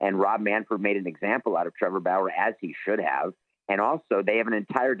 And Rob Manfred made an example out of Trevor Bauer, as he should have. And also, they have an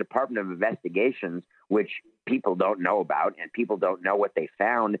entire Department of Investigations, which people don't know about, and people don't know what they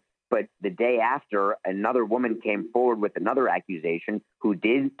found. But the day after, another woman came forward with another accusation who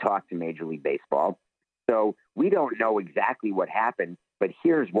did talk to Major League Baseball. So we don't know exactly what happened, but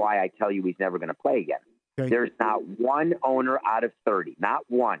here's why I tell you he's never going to play again. Okay. There's not one owner out of 30, not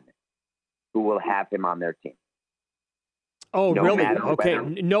one, who will have him on their team. Oh, no, really? Okay.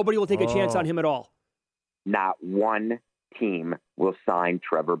 Nobody will take a chance on him at all. Not one team will sign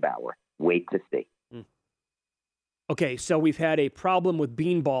Trevor Bauer. Wait to see. Okay, so we've had a problem with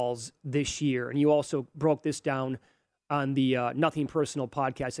beanballs this year, and you also broke this down on the Nothing Personal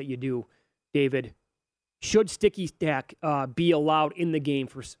podcast that you do, David. Should sticky stack be allowed in the game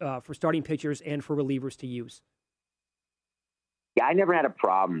for starting pitchers and for relievers to use? Yeah, I never had a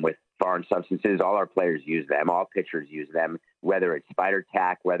problem with foreign substances. All our players use them. All pitchers use them, whether it's spider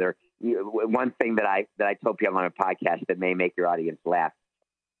tack, whether one thing that I told people on a podcast that may make your audience laugh.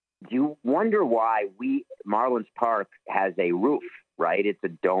 Do you wonder why Marlins Park has a roof, right? It's a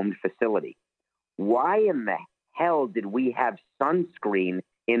domed facility. Why in the hell did we have sunscreen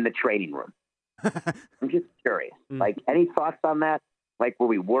in the training room? I'm just curious. Like, any thoughts on that? Like, were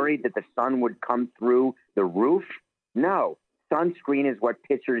we worried that the sun would come through the roof? No. Sunscreen is what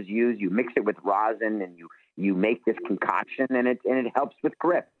pitchers use. You mix it with rosin and you make this concoction and it helps with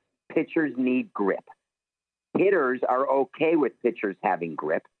grip. Pitchers need grip. Hitters are okay with pitchers having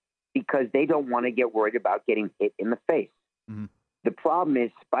grip because they don't want to get worried about getting hit in the face. Mm-hmm. The problem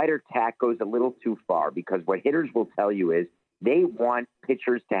is spider tack goes a little too far because what hitters will tell you is they want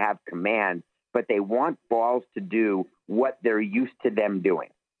pitchers to have command, but they want balls to do what they're used to them doing.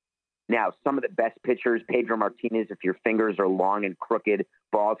 Now, some of the best pitchers, Pedro Martinez, if your fingers are long and crooked,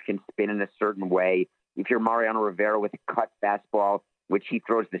 balls can spin in a certain way. If you're Mariano Rivera with a cut fastball, which he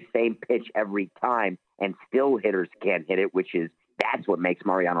throws the same pitch every time, and still hitters can't hit it, that's what makes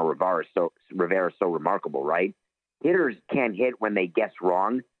Mariano Rivera so remarkable, right? Hitters can't hit when they guess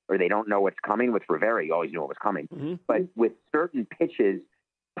wrong or they don't know what's coming. With Rivera, you always knew what was coming. Mm-hmm. But with certain pitches,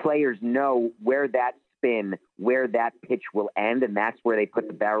 players know where that spin, where that pitch will end, and that's where they put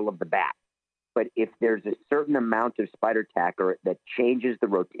the barrel of the bat. But if there's a certain amount of spider tacker that changes the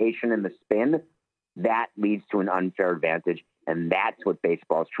rotation and the spin, that leads to an unfair advantage, and that's what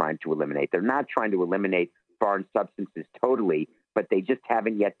baseball is trying to eliminate. They're not trying to eliminate foreign substances totally, but they just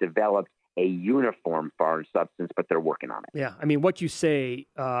haven't yet developed a uniform foreign substance, but they're working on it. Yeah, I mean, what you say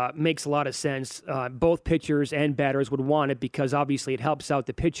makes a lot of sense. Both pitchers and batters would want it because obviously it helps out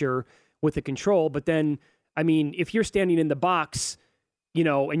the pitcher with the control. But then, I mean, if you're standing in the box,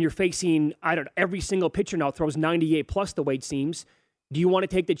 and you're facing, every single pitcher now throws 98 plus the way it seems. Do you want to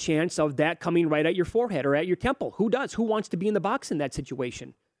take the chance of that coming right at your forehead or at your temple? Who does? Who wants to be in the box in that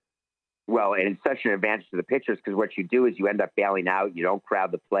situation? Well, and it's such an advantage to the pitchers because what you do is you end up bailing out. You don't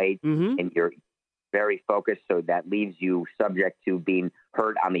crowd the plate, and you're very focused, so that leaves you subject to being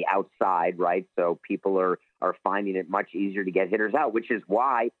hurt on the outside, right? So people are finding it much easier to get hitters out, which is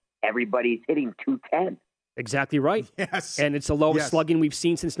why everybody's hitting 210. Exactly right. Yes. And it's the lowest slugging we've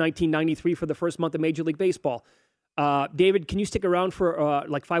seen since 1993 for the first month of Major League Baseball. David, can you stick around for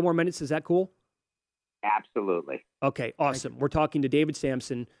like 5 more minutes? Is that cool? Absolutely. Okay, awesome. We're talking to David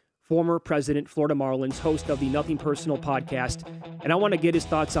Samson, former president, Florida Marlins, host of the Nothing Personal podcast. And I want to get his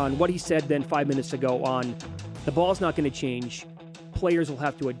thoughts on what he said then 5 minutes ago on the ball's not going to change. Players will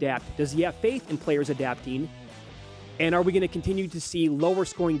have to adapt. Does he have faith in players adapting? And are we going to continue to see lower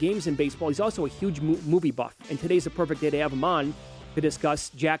scoring games in baseball? He's also a huge movie buff. And today's the perfect day to have him on to discuss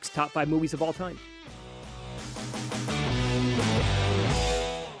Jack's top 5 movies of all time.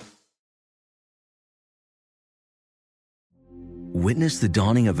 Witness the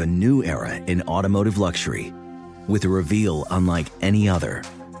dawning of a new era in automotive luxury with a reveal unlike any other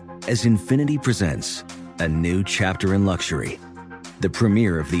as Infiniti presents a new chapter in luxury, the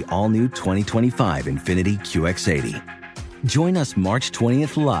premiere of the all-new 2025 Infiniti QX80. Join us March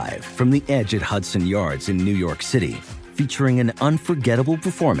 20th live from the Edge at Hudson Yards in New York City, featuring an unforgettable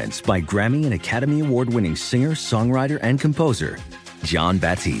performance by Grammy and Academy Award-winning singer, songwriter, and composer, Jon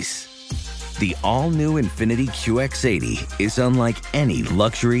Batiste. The all-new Infiniti QX80 is unlike any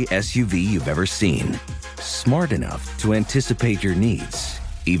luxury SUV you've ever seen. Smart enough to anticipate your needs,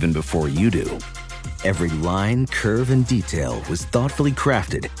 even before you do. Every line, curve, and detail was thoughtfully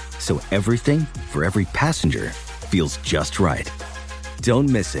crafted, so everything for every passenger feels just right. Don't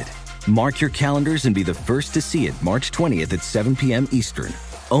miss it. Mark your calendars and be the first to see it March 20th at 7 p.m. Eastern,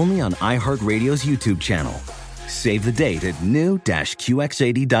 only on iHeartRadio's YouTube channel. Save the date at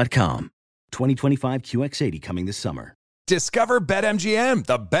new-QX80.com. 2025 QX80 coming this summer. Discover BetMGM,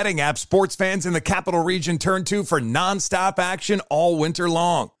 the betting app sports fans in the capital region turn to for nonstop action all winter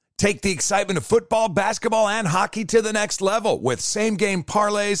long. Take the excitement of football, basketball, and hockey to the next level with same-game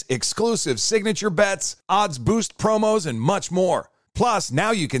parlays, exclusive signature bets, odds boost promos, and much more. Plus,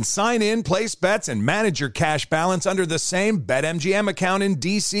 now you can sign in, place bets, and manage your cash balance under the same BetMGM account in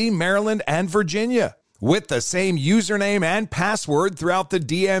D.C., Maryland, and Virginia. With the same username and password throughout the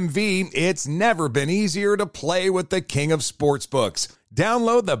DMV, it's never been easier to play with the king of sportsbooks.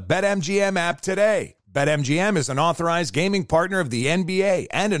 Download the BetMGM app today. BetMGM is an authorized gaming partner of the NBA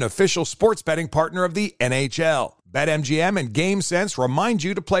and an official sports betting partner of the NHL. BetMGM and GameSense remind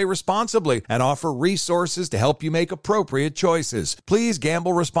you to play responsibly and offer resources to help you make appropriate choices. Please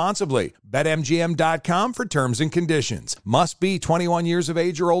gamble responsibly. BetMGM.com for terms and conditions. Must be 21 years of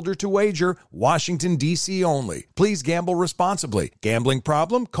age or older to wager. Washington, D.C. only. Please gamble responsibly. Gambling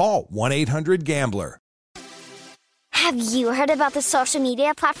problem? Call 1-800-GAMBLER. Have you heard about the social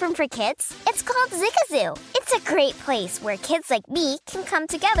media platform for kids? It's called Zigazoo. It's a great place where kids like me can come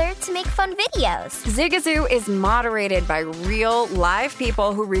together to make fun videos. Zigazoo is moderated by real, live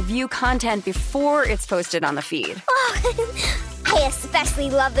people who review content before it's posted on the feed. Oh, I especially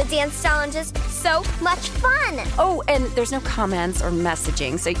love the dance challenges. So much fun. Oh, and there's no comments or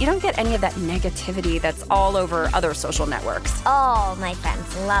messaging, so you don't get any of that negativity that's all over other social networks. Oh, my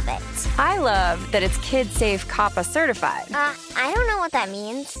friends love it. I love that it's kid-safe COPPA certified. I don't know what that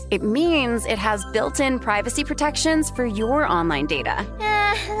means. It means it has built-in privacy protections for your online data.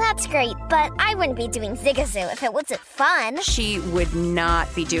 That's great, but I wouldn't be doing Zigazoo if it wasn't fun. She would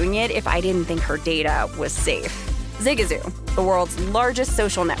not be doing it if I didn't think her data was safe. Zigazoo, the world's largest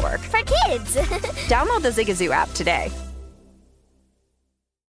social network. For kids. Download the Zigazoo app today.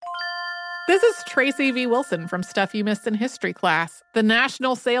 This is Tracy V. Wilson from Stuff You Missed in History Class. The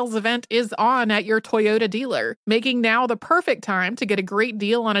national sales event is on at your Toyota dealer, making now the perfect time to get a great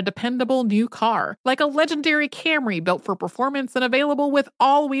deal on a dependable new car. Like a legendary Camry built for performance and available with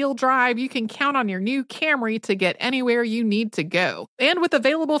all-wheel drive, you can count on your new Camry to get anywhere you need to go. And with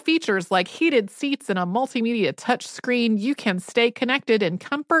available features like heated seats and a multimedia touchscreen, you can stay connected in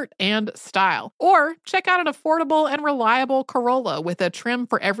comfort and style. Or check out an affordable and reliable Corolla with a trim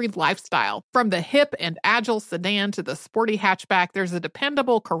for every lifestyle. From the hip and agile sedan to the sporty hatchback, there's a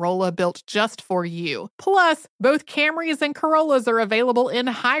dependable Corolla built just for you. Plus, both Camrys and Corollas are available in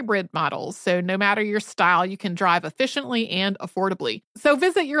hybrid models, so no matter your style, you can drive efficiently and affordably. So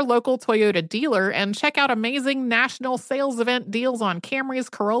visit your local Toyota dealer and check out amazing national sales event deals on Camrys,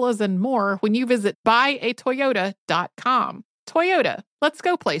 Corollas, and more when you visit buyatoyota.com. Toyota, let's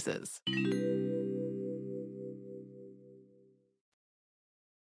go places.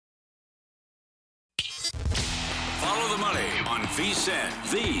 Follow the money on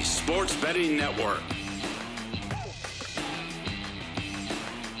VSiN, the sports betting network.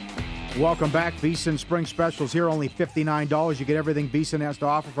 Welcome back. VSiN Spring Specials here, only $59. You get everything VSiN has to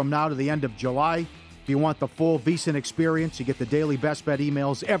offer from now to the end of July. If you want the full VSiN experience, you get the daily best bet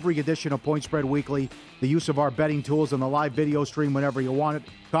emails, every edition of Point Spread Weekly, the use of our betting tools, and the live video stream whenever you want it.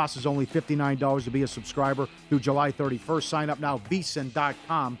 Cost is only $59 to be a subscriber through July 31st. Sign up now,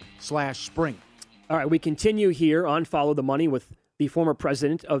 vsin.com/spring. All right, we continue here on Follow the Money with the former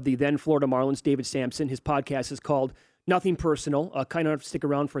president of the then Florida Marlins, David Sampson. His podcast is called Nothing Personal. Kind enough to stick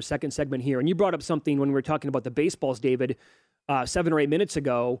around for a second segment here. And you brought up something when we were talking about the baseballs, David, 7 or 8 minutes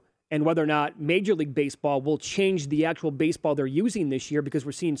ago, and whether or not Major League Baseball will change the actual baseball they're using this year because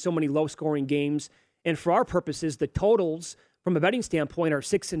we're seeing so many low-scoring games. And for our purposes, the totals from a betting standpoint are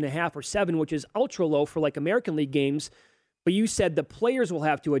 6.5 or 7, which is ultra low for like American League games. But you said the players will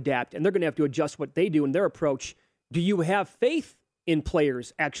have to adapt, and they're going to have to adjust what they do in their approach. Do you have faith in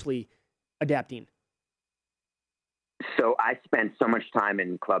players actually adapting? So I spent so much time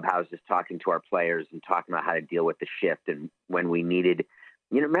in clubhouses talking to our players and talking about how to deal with the shift and when we needed,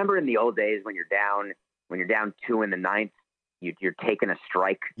 remember in the old days when you're down 2 in the ninth, you're taking a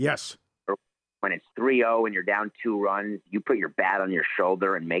strike. Yes. Or when it's 3-0 and you're down 2 runs, you put your bat on your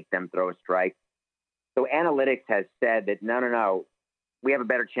shoulder and make them throw a strike. So analytics has said that no, we have a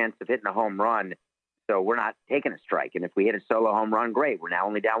better chance of hitting a home run. So we're not taking a strike. And if we hit a solo home run, great. We're now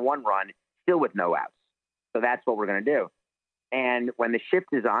only down 1 run, still with no outs. So that's what we're going to do. And when the shift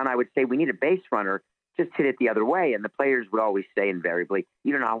is on, I would say we need a base runner, just hit it the other way. And the players would always say invariably,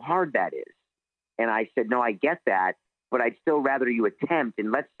 you don't know how hard that is. And I said, no, I get that, but I'd still rather you attempt.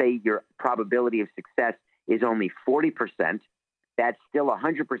 And let's say your probability of success is only 40%. That's still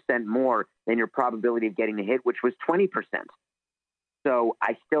 100% more than your probability of getting a hit, which was 20%. So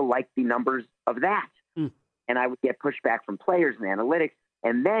I still like the numbers of that. And I would get pushback from players and analytics.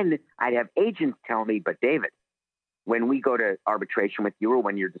 And then I'd have agents tell me, but David, when we go to arbitration with you or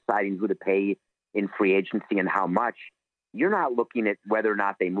when you're deciding who to pay in free agency and how much, you're not looking at whether or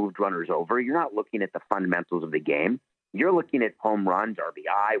not they moved runners over. You're not looking at the fundamentals of the game. You're looking at home runs,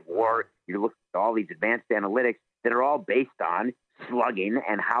 RBI, WAR. You're looking at all these advanced analytics that are all based on slugging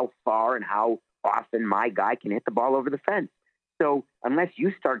and how far and how often my guy can hit the ball over the fence. So unless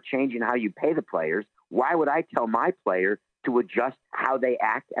you start changing how you pay the players, why would I tell my player to adjust how they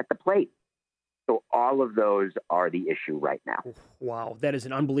act at the plate? So all of those are the issue right now. Wow, that is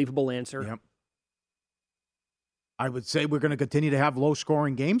an unbelievable answer. Yep. I would say we're going to continue to have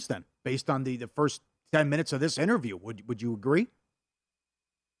low-scoring games then, based on the first 10 minutes of this interview. Would you agree?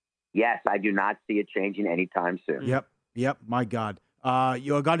 Yes, I do not see it changing anytime soon. Yep, my God.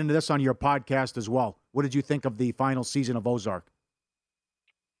 You got into this on your podcast as well. What did you think of the final season of Ozark?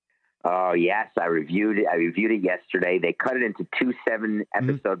 Oh, yes, I reviewed it. I reviewed it yesterday. They cut it into 2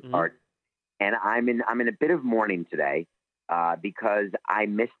 7-episode parts. And I'm in a bit of mourning today because I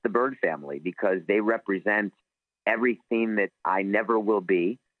miss the Bird family because they represent everything that I never will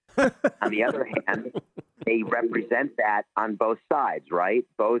be. On the other hand, they represent that on both sides, right?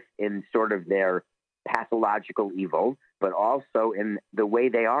 Both in sort of their pathological evil, but also in the way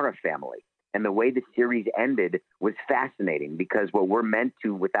they are a family. And the way the series ended was fascinating because what we're meant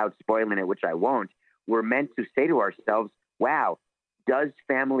to, without spoiling it, which I won't, we're meant to say to ourselves, wow, does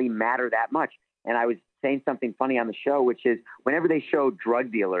family matter that much? And I was saying something funny on the show, which is whenever they show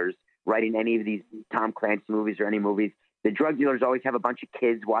drug dealers writing any of these Tom Clancy movies or any movies, the drug dealers always have a bunch of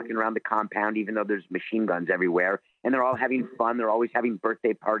kids walking around the compound, even though there's machine guns everywhere. And they're all having fun. They're always having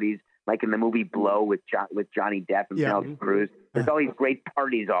birthday parties, like in the movie Blow with Johnny Depp and Penelope Cruz. There's all these great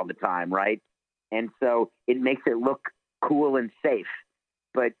parties all the time, right? And so it makes it look cool and safe.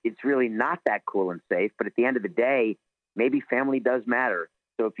 But it's really not that cool and safe. But at the end of the day, maybe family does matter.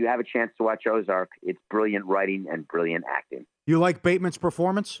 So if you have a chance to watch Ozark, it's brilliant writing and brilliant acting. You like Bateman's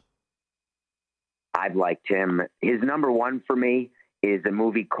performance? I've liked him. His number one for me is a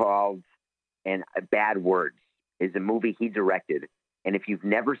movie called Bad Words. Is a movie he directed. And if you've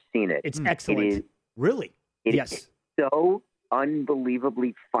never seen it, it's excellent. Really? It is so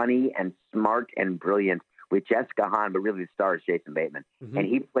unbelievably funny and smart and brilliant with Jessica Hahn, but really the star is Jason Bateman. Mm-hmm. And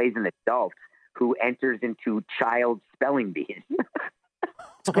he plays an adult who enters into child spelling bees.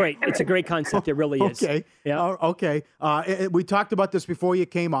 It's great. It's a great concept. It really is. Okay. Yeah. Okay. We talked about this before you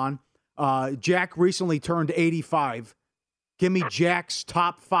came on. Jack recently turned 85. Give me Jack's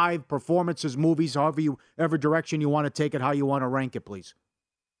top 5 performances, movies, however direction you want to take it, how you want to rank it, please.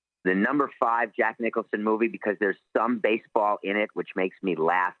 The number 5 Jack Nicholson movie, because there's some baseball in it, which makes me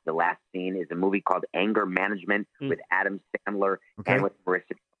laugh. The last scene is a movie called Anger Management with Adam Sandler and with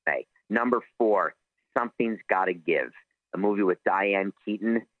Marissa Tomei. Number 4, Something's Gotta Give, a movie with Diane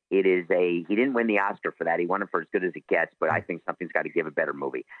Keaton. He didn't win the Oscar for that. He won it for As Good as It Gets, but I think Something's Gotta Give a better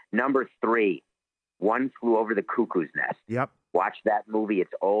movie. Number 3, One Flew Over the Cuckoo's Nest. Yep. Watch that movie.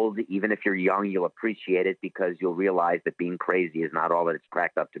 It's old. Even if you're young, you'll appreciate it because you'll realize that being crazy is not all that it's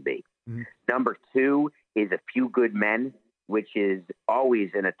cracked up to be. Mm-hmm. Number 2 is A Few Good Men, which is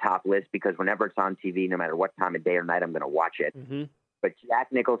always in a top list because whenever it's on TV, no matter what time of day or night, I'm going to watch it. Mm-hmm. But Jack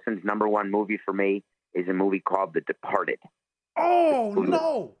Nicholson's number 1 movie for me is a movie called The Departed. Oh,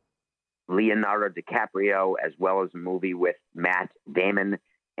 no. Leonardo DiCaprio, as well as a movie with Matt Damon,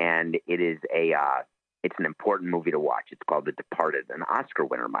 and it is it's an important movie to watch. It's called The Departed, an Oscar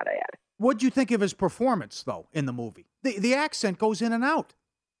winner, might I add. What'd you think of his performance, though, in the movie? The accent goes in and out.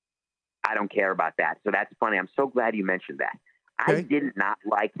 I don't care about that. So that's funny. I'm so glad you mentioned that. Okay. I did not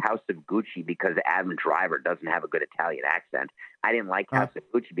like House of Gucci because Adam Driver doesn't have a good Italian accent. I didn't like House of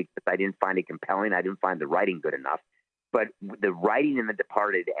Gucci because I didn't find it compelling. I didn't find the writing good enough. But the writing in The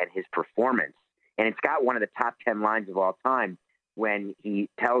Departed and his performance, and it's got one of the top 10 lines of all time when he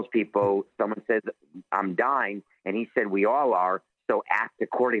tells people, someone says, I'm dying, and he said, we all are, so act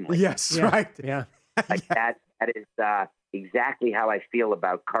accordingly. Yes, right. Yeah. Like that is exactly how I feel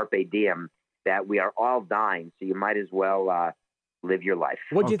about Carpe Diem, that we are all dying, so you might as well live your life.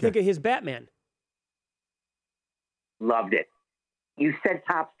 What do you think of his Batman? Loved it. You said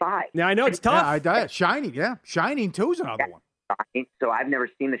top 5. Now, I know it's tough. Yeah, I did. Shining, yeah. Shining 2 is another one. So I've never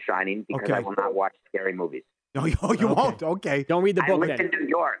seen The Shining because I will not watch scary movies. No, you won't. Okay. Don't read the book I live then. in New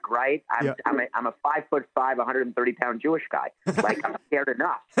York, right? I'm a 5'5", 130-pound Jewish guy. Like, I'm scared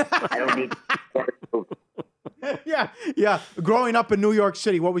enough. I don't need scary movies. Yeah. Growing up in New York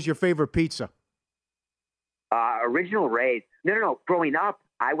City, what was your favorite pizza? Original Ray's. No. Growing up,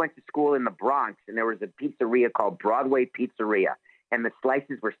 I went to school in the Bronx, and there was a pizzeria called Broadway Pizzeria, and the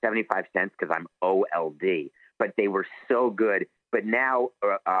slices were 75 cents because I'm OLD, but they were so good. But now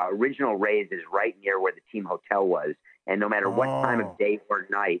Original Ray's is right near where the team hotel was, and no matter what time of day or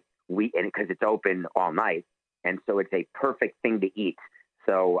night, because it's open all night, and so it's a perfect thing to eat.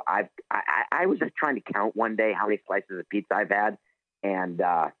 So I was just trying to count one day how many slices of pizza I've had, and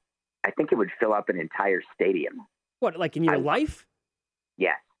I think it would fill up an entire stadium. What, like in your life?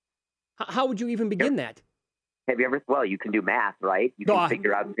 Yes. How would you even begin that? Have you ever? Well, you can do math, right? You can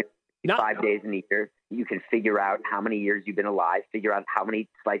figure out 5 days in a year. You can figure out how many years you've been alive, figure out how many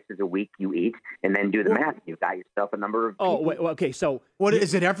slices a week you eat, and then do the math. You've got yourself a number of people. Wait, okay. So what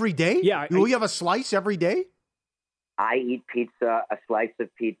is it every day? Yeah. Will you have a slice every day? I eat pizza, a slice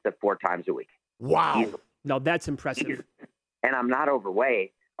of pizza 4 times a week. Wow. No, that's impressive. And I'm not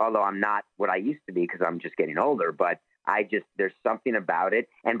overweight, although I'm not what I used to be because I'm just getting older. But there's something about it.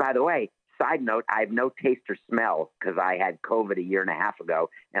 And by the way, side note, I have no taste or smell because I had COVID a year and a half ago,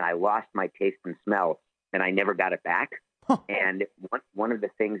 and I lost my taste and smell, and I never got it back. Huh. And one of the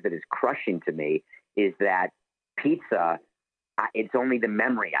things that is crushing to me is that pizza, it's only the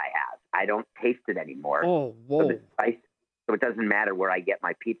memory I have. I don't taste it anymore. Oh, whoa. So it doesn't matter where I get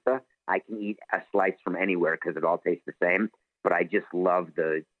my pizza. I can eat a slice from anywhere because it all tastes the same. But I just love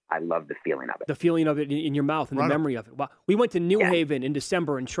the feeling of it. The feeling of it in your mouth and the memory of it. Wow. We went to New Haven in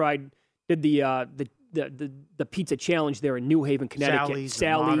December and did the pizza challenge there in New Haven, Connecticut.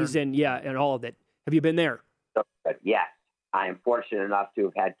 Sally's and all of it. Have you been there? Yes. I am fortunate enough to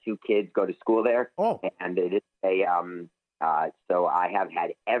have had 2 kids go to school there. Oh. And it is so I have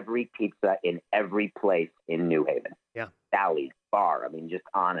had every pizza in every place in New Haven. Yeah. Sally's, Bar, just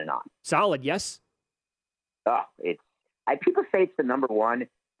on and on. Solid, yes? Oh, people say it's the number 1,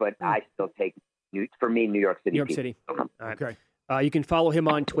 but I still take, for me, New York City. New York City. All right. Okay. You can follow him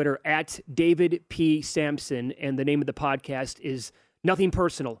on Twitter at David P. Sampson, and the name of the podcast is Nothing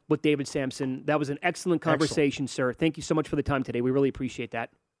Personal with David Sampson. That was an excellent conversation, sir. Thank you so much for the time today. We really appreciate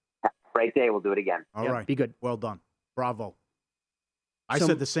that. Great day. We'll do it again. All right. Be good. Well done. Bravo. I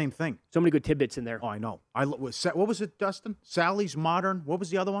said the same thing. So many good tidbits in there. Oh, I know. What was it, Dustin? Sally's, Modern. What was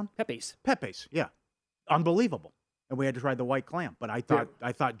the other one? Pepe's. Yeah. Unbelievable. And we had to try the white clam, but I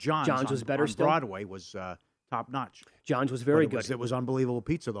thought John's was better on still. Broadway was top notch. John's was very good. It was unbelievable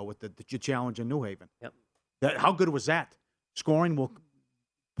pizza though with the challenge in New Haven. Yep. How good was that? Scoring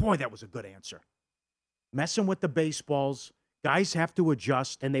boy, that was a good answer. Messing with the baseballs, guys have to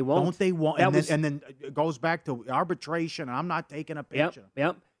adjust, and they won't. Don't they won't? And then it goes back to arbitration. I'm not taking a picture.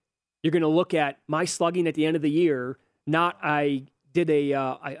 Yep. You're going to look at my slugging at the end of the year. Not I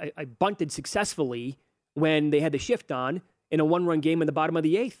bunted successfully when they had the shift on in a 1-run game in the bottom of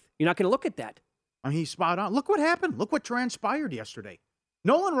the 8th. You're not going to look at that. He's spot on. Look what happened. Look what transpired yesterday.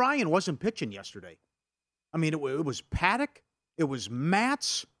 Nolan Ryan wasn't pitching yesterday. It was Paddock. It was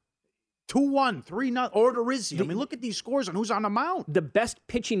Matz. 2-1, 3-0, Odorizzi. Look at these scores and who's on the mound. The best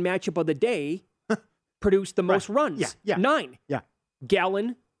pitching matchup of the day produced the most runs. Yeah. 9. Yeah.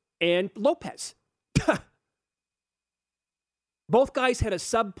 Gallen and Lopez. Both guys had a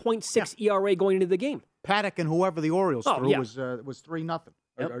sub .6 ERA going into the game. Paddock and whoever the Orioles threw yeah. was 3-0.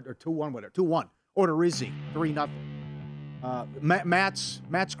 Or 2-1, whatever. 2-1. Or to Rizzi, 3-0. Matt's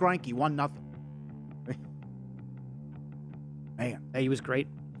Greinke, 1-0. Man. Hey, he was great.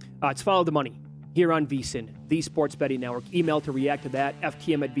 It's Follow the Money here on VSiN, the Sports Betting Network. Email to react to that,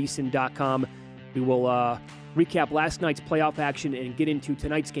 ftm@vsin.com. We will recap last night's playoff action and get into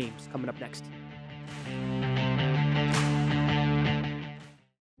tonight's games coming up next.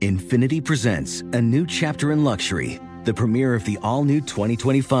 Infiniti presents a new chapter in luxury, the premiere of the all-new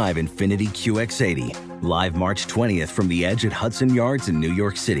 2025 Infiniti QX80, live March 20th from the Edge at Hudson Yards in New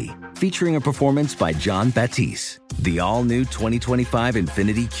York City, featuring a performance by John Batiste. The all-new 2025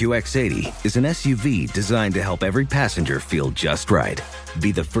 Infiniti QX80 is an SUV designed to help every passenger feel just right.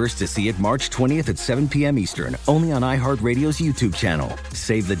 Be the first to see it March 20th at 7 p.m. Eastern, only on iHeartRadio's YouTube channel.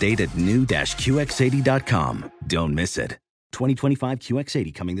 Save the date at new-QX80.com. Don't miss it. 2025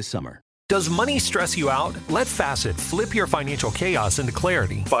 QX80 coming this summer. Does money stress you out? Let Facet flip your financial chaos into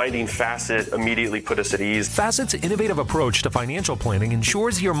clarity. Finding Facet immediately put us at ease. Facet's innovative approach to financial planning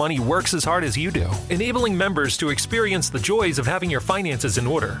ensures your money works as hard as you do, enabling members to experience the joys of having your finances in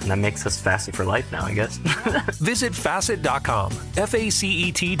order. And that makes us Facet for life now, I guess. Visit Facet.com,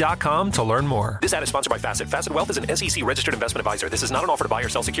 FACET.com to learn more. This ad is sponsored by Facet. Facet Wealth is an SEC-registered investment advisor. This is not an offer to buy or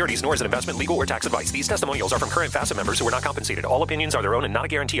sell securities, nor is it investment, legal, or tax advice. These testimonials are from current Facet members who are not compensated. All opinions are their own and not a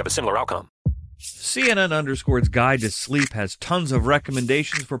guarantee of a similar outcome. CNN_'s Guide to Sleep has tons of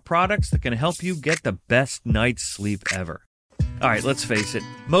recommendations for products that can help you get the best night's sleep ever. All right, let's face it,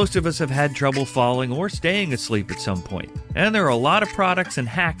 most of us have had trouble falling or staying asleep at some point, and there are a lot of products and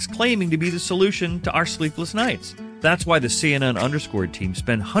hacks claiming to be the solution to our sleepless nights. That's why the CNN_ team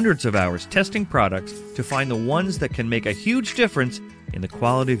spend hundreds of hours testing products to find the ones that can make a huge difference in the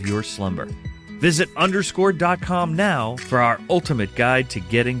quality of your slumber. Visit underscore.com now for our ultimate guide to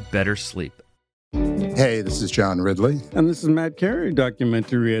getting better sleep. Hey, this is John Ridley. And this is Matt Carey,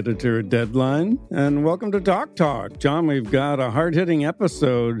 documentary editor at Deadline. And welcome to Talk Talk. John, we've got a hard-hitting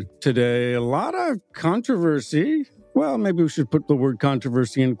episode today. A lot of controversy. Well, maybe we should put the word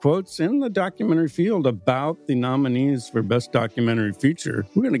controversy in quotes in the documentary field about the nominees for Best Documentary Feature.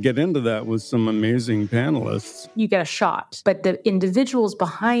 We're going to get into that with some amazing panelists. You get a shot, but the individuals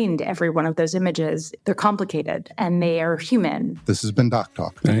behind every one of those images, they're complicated and they are human. This has been Doc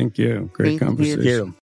Talk. Thank you. Great conversation. Thank you.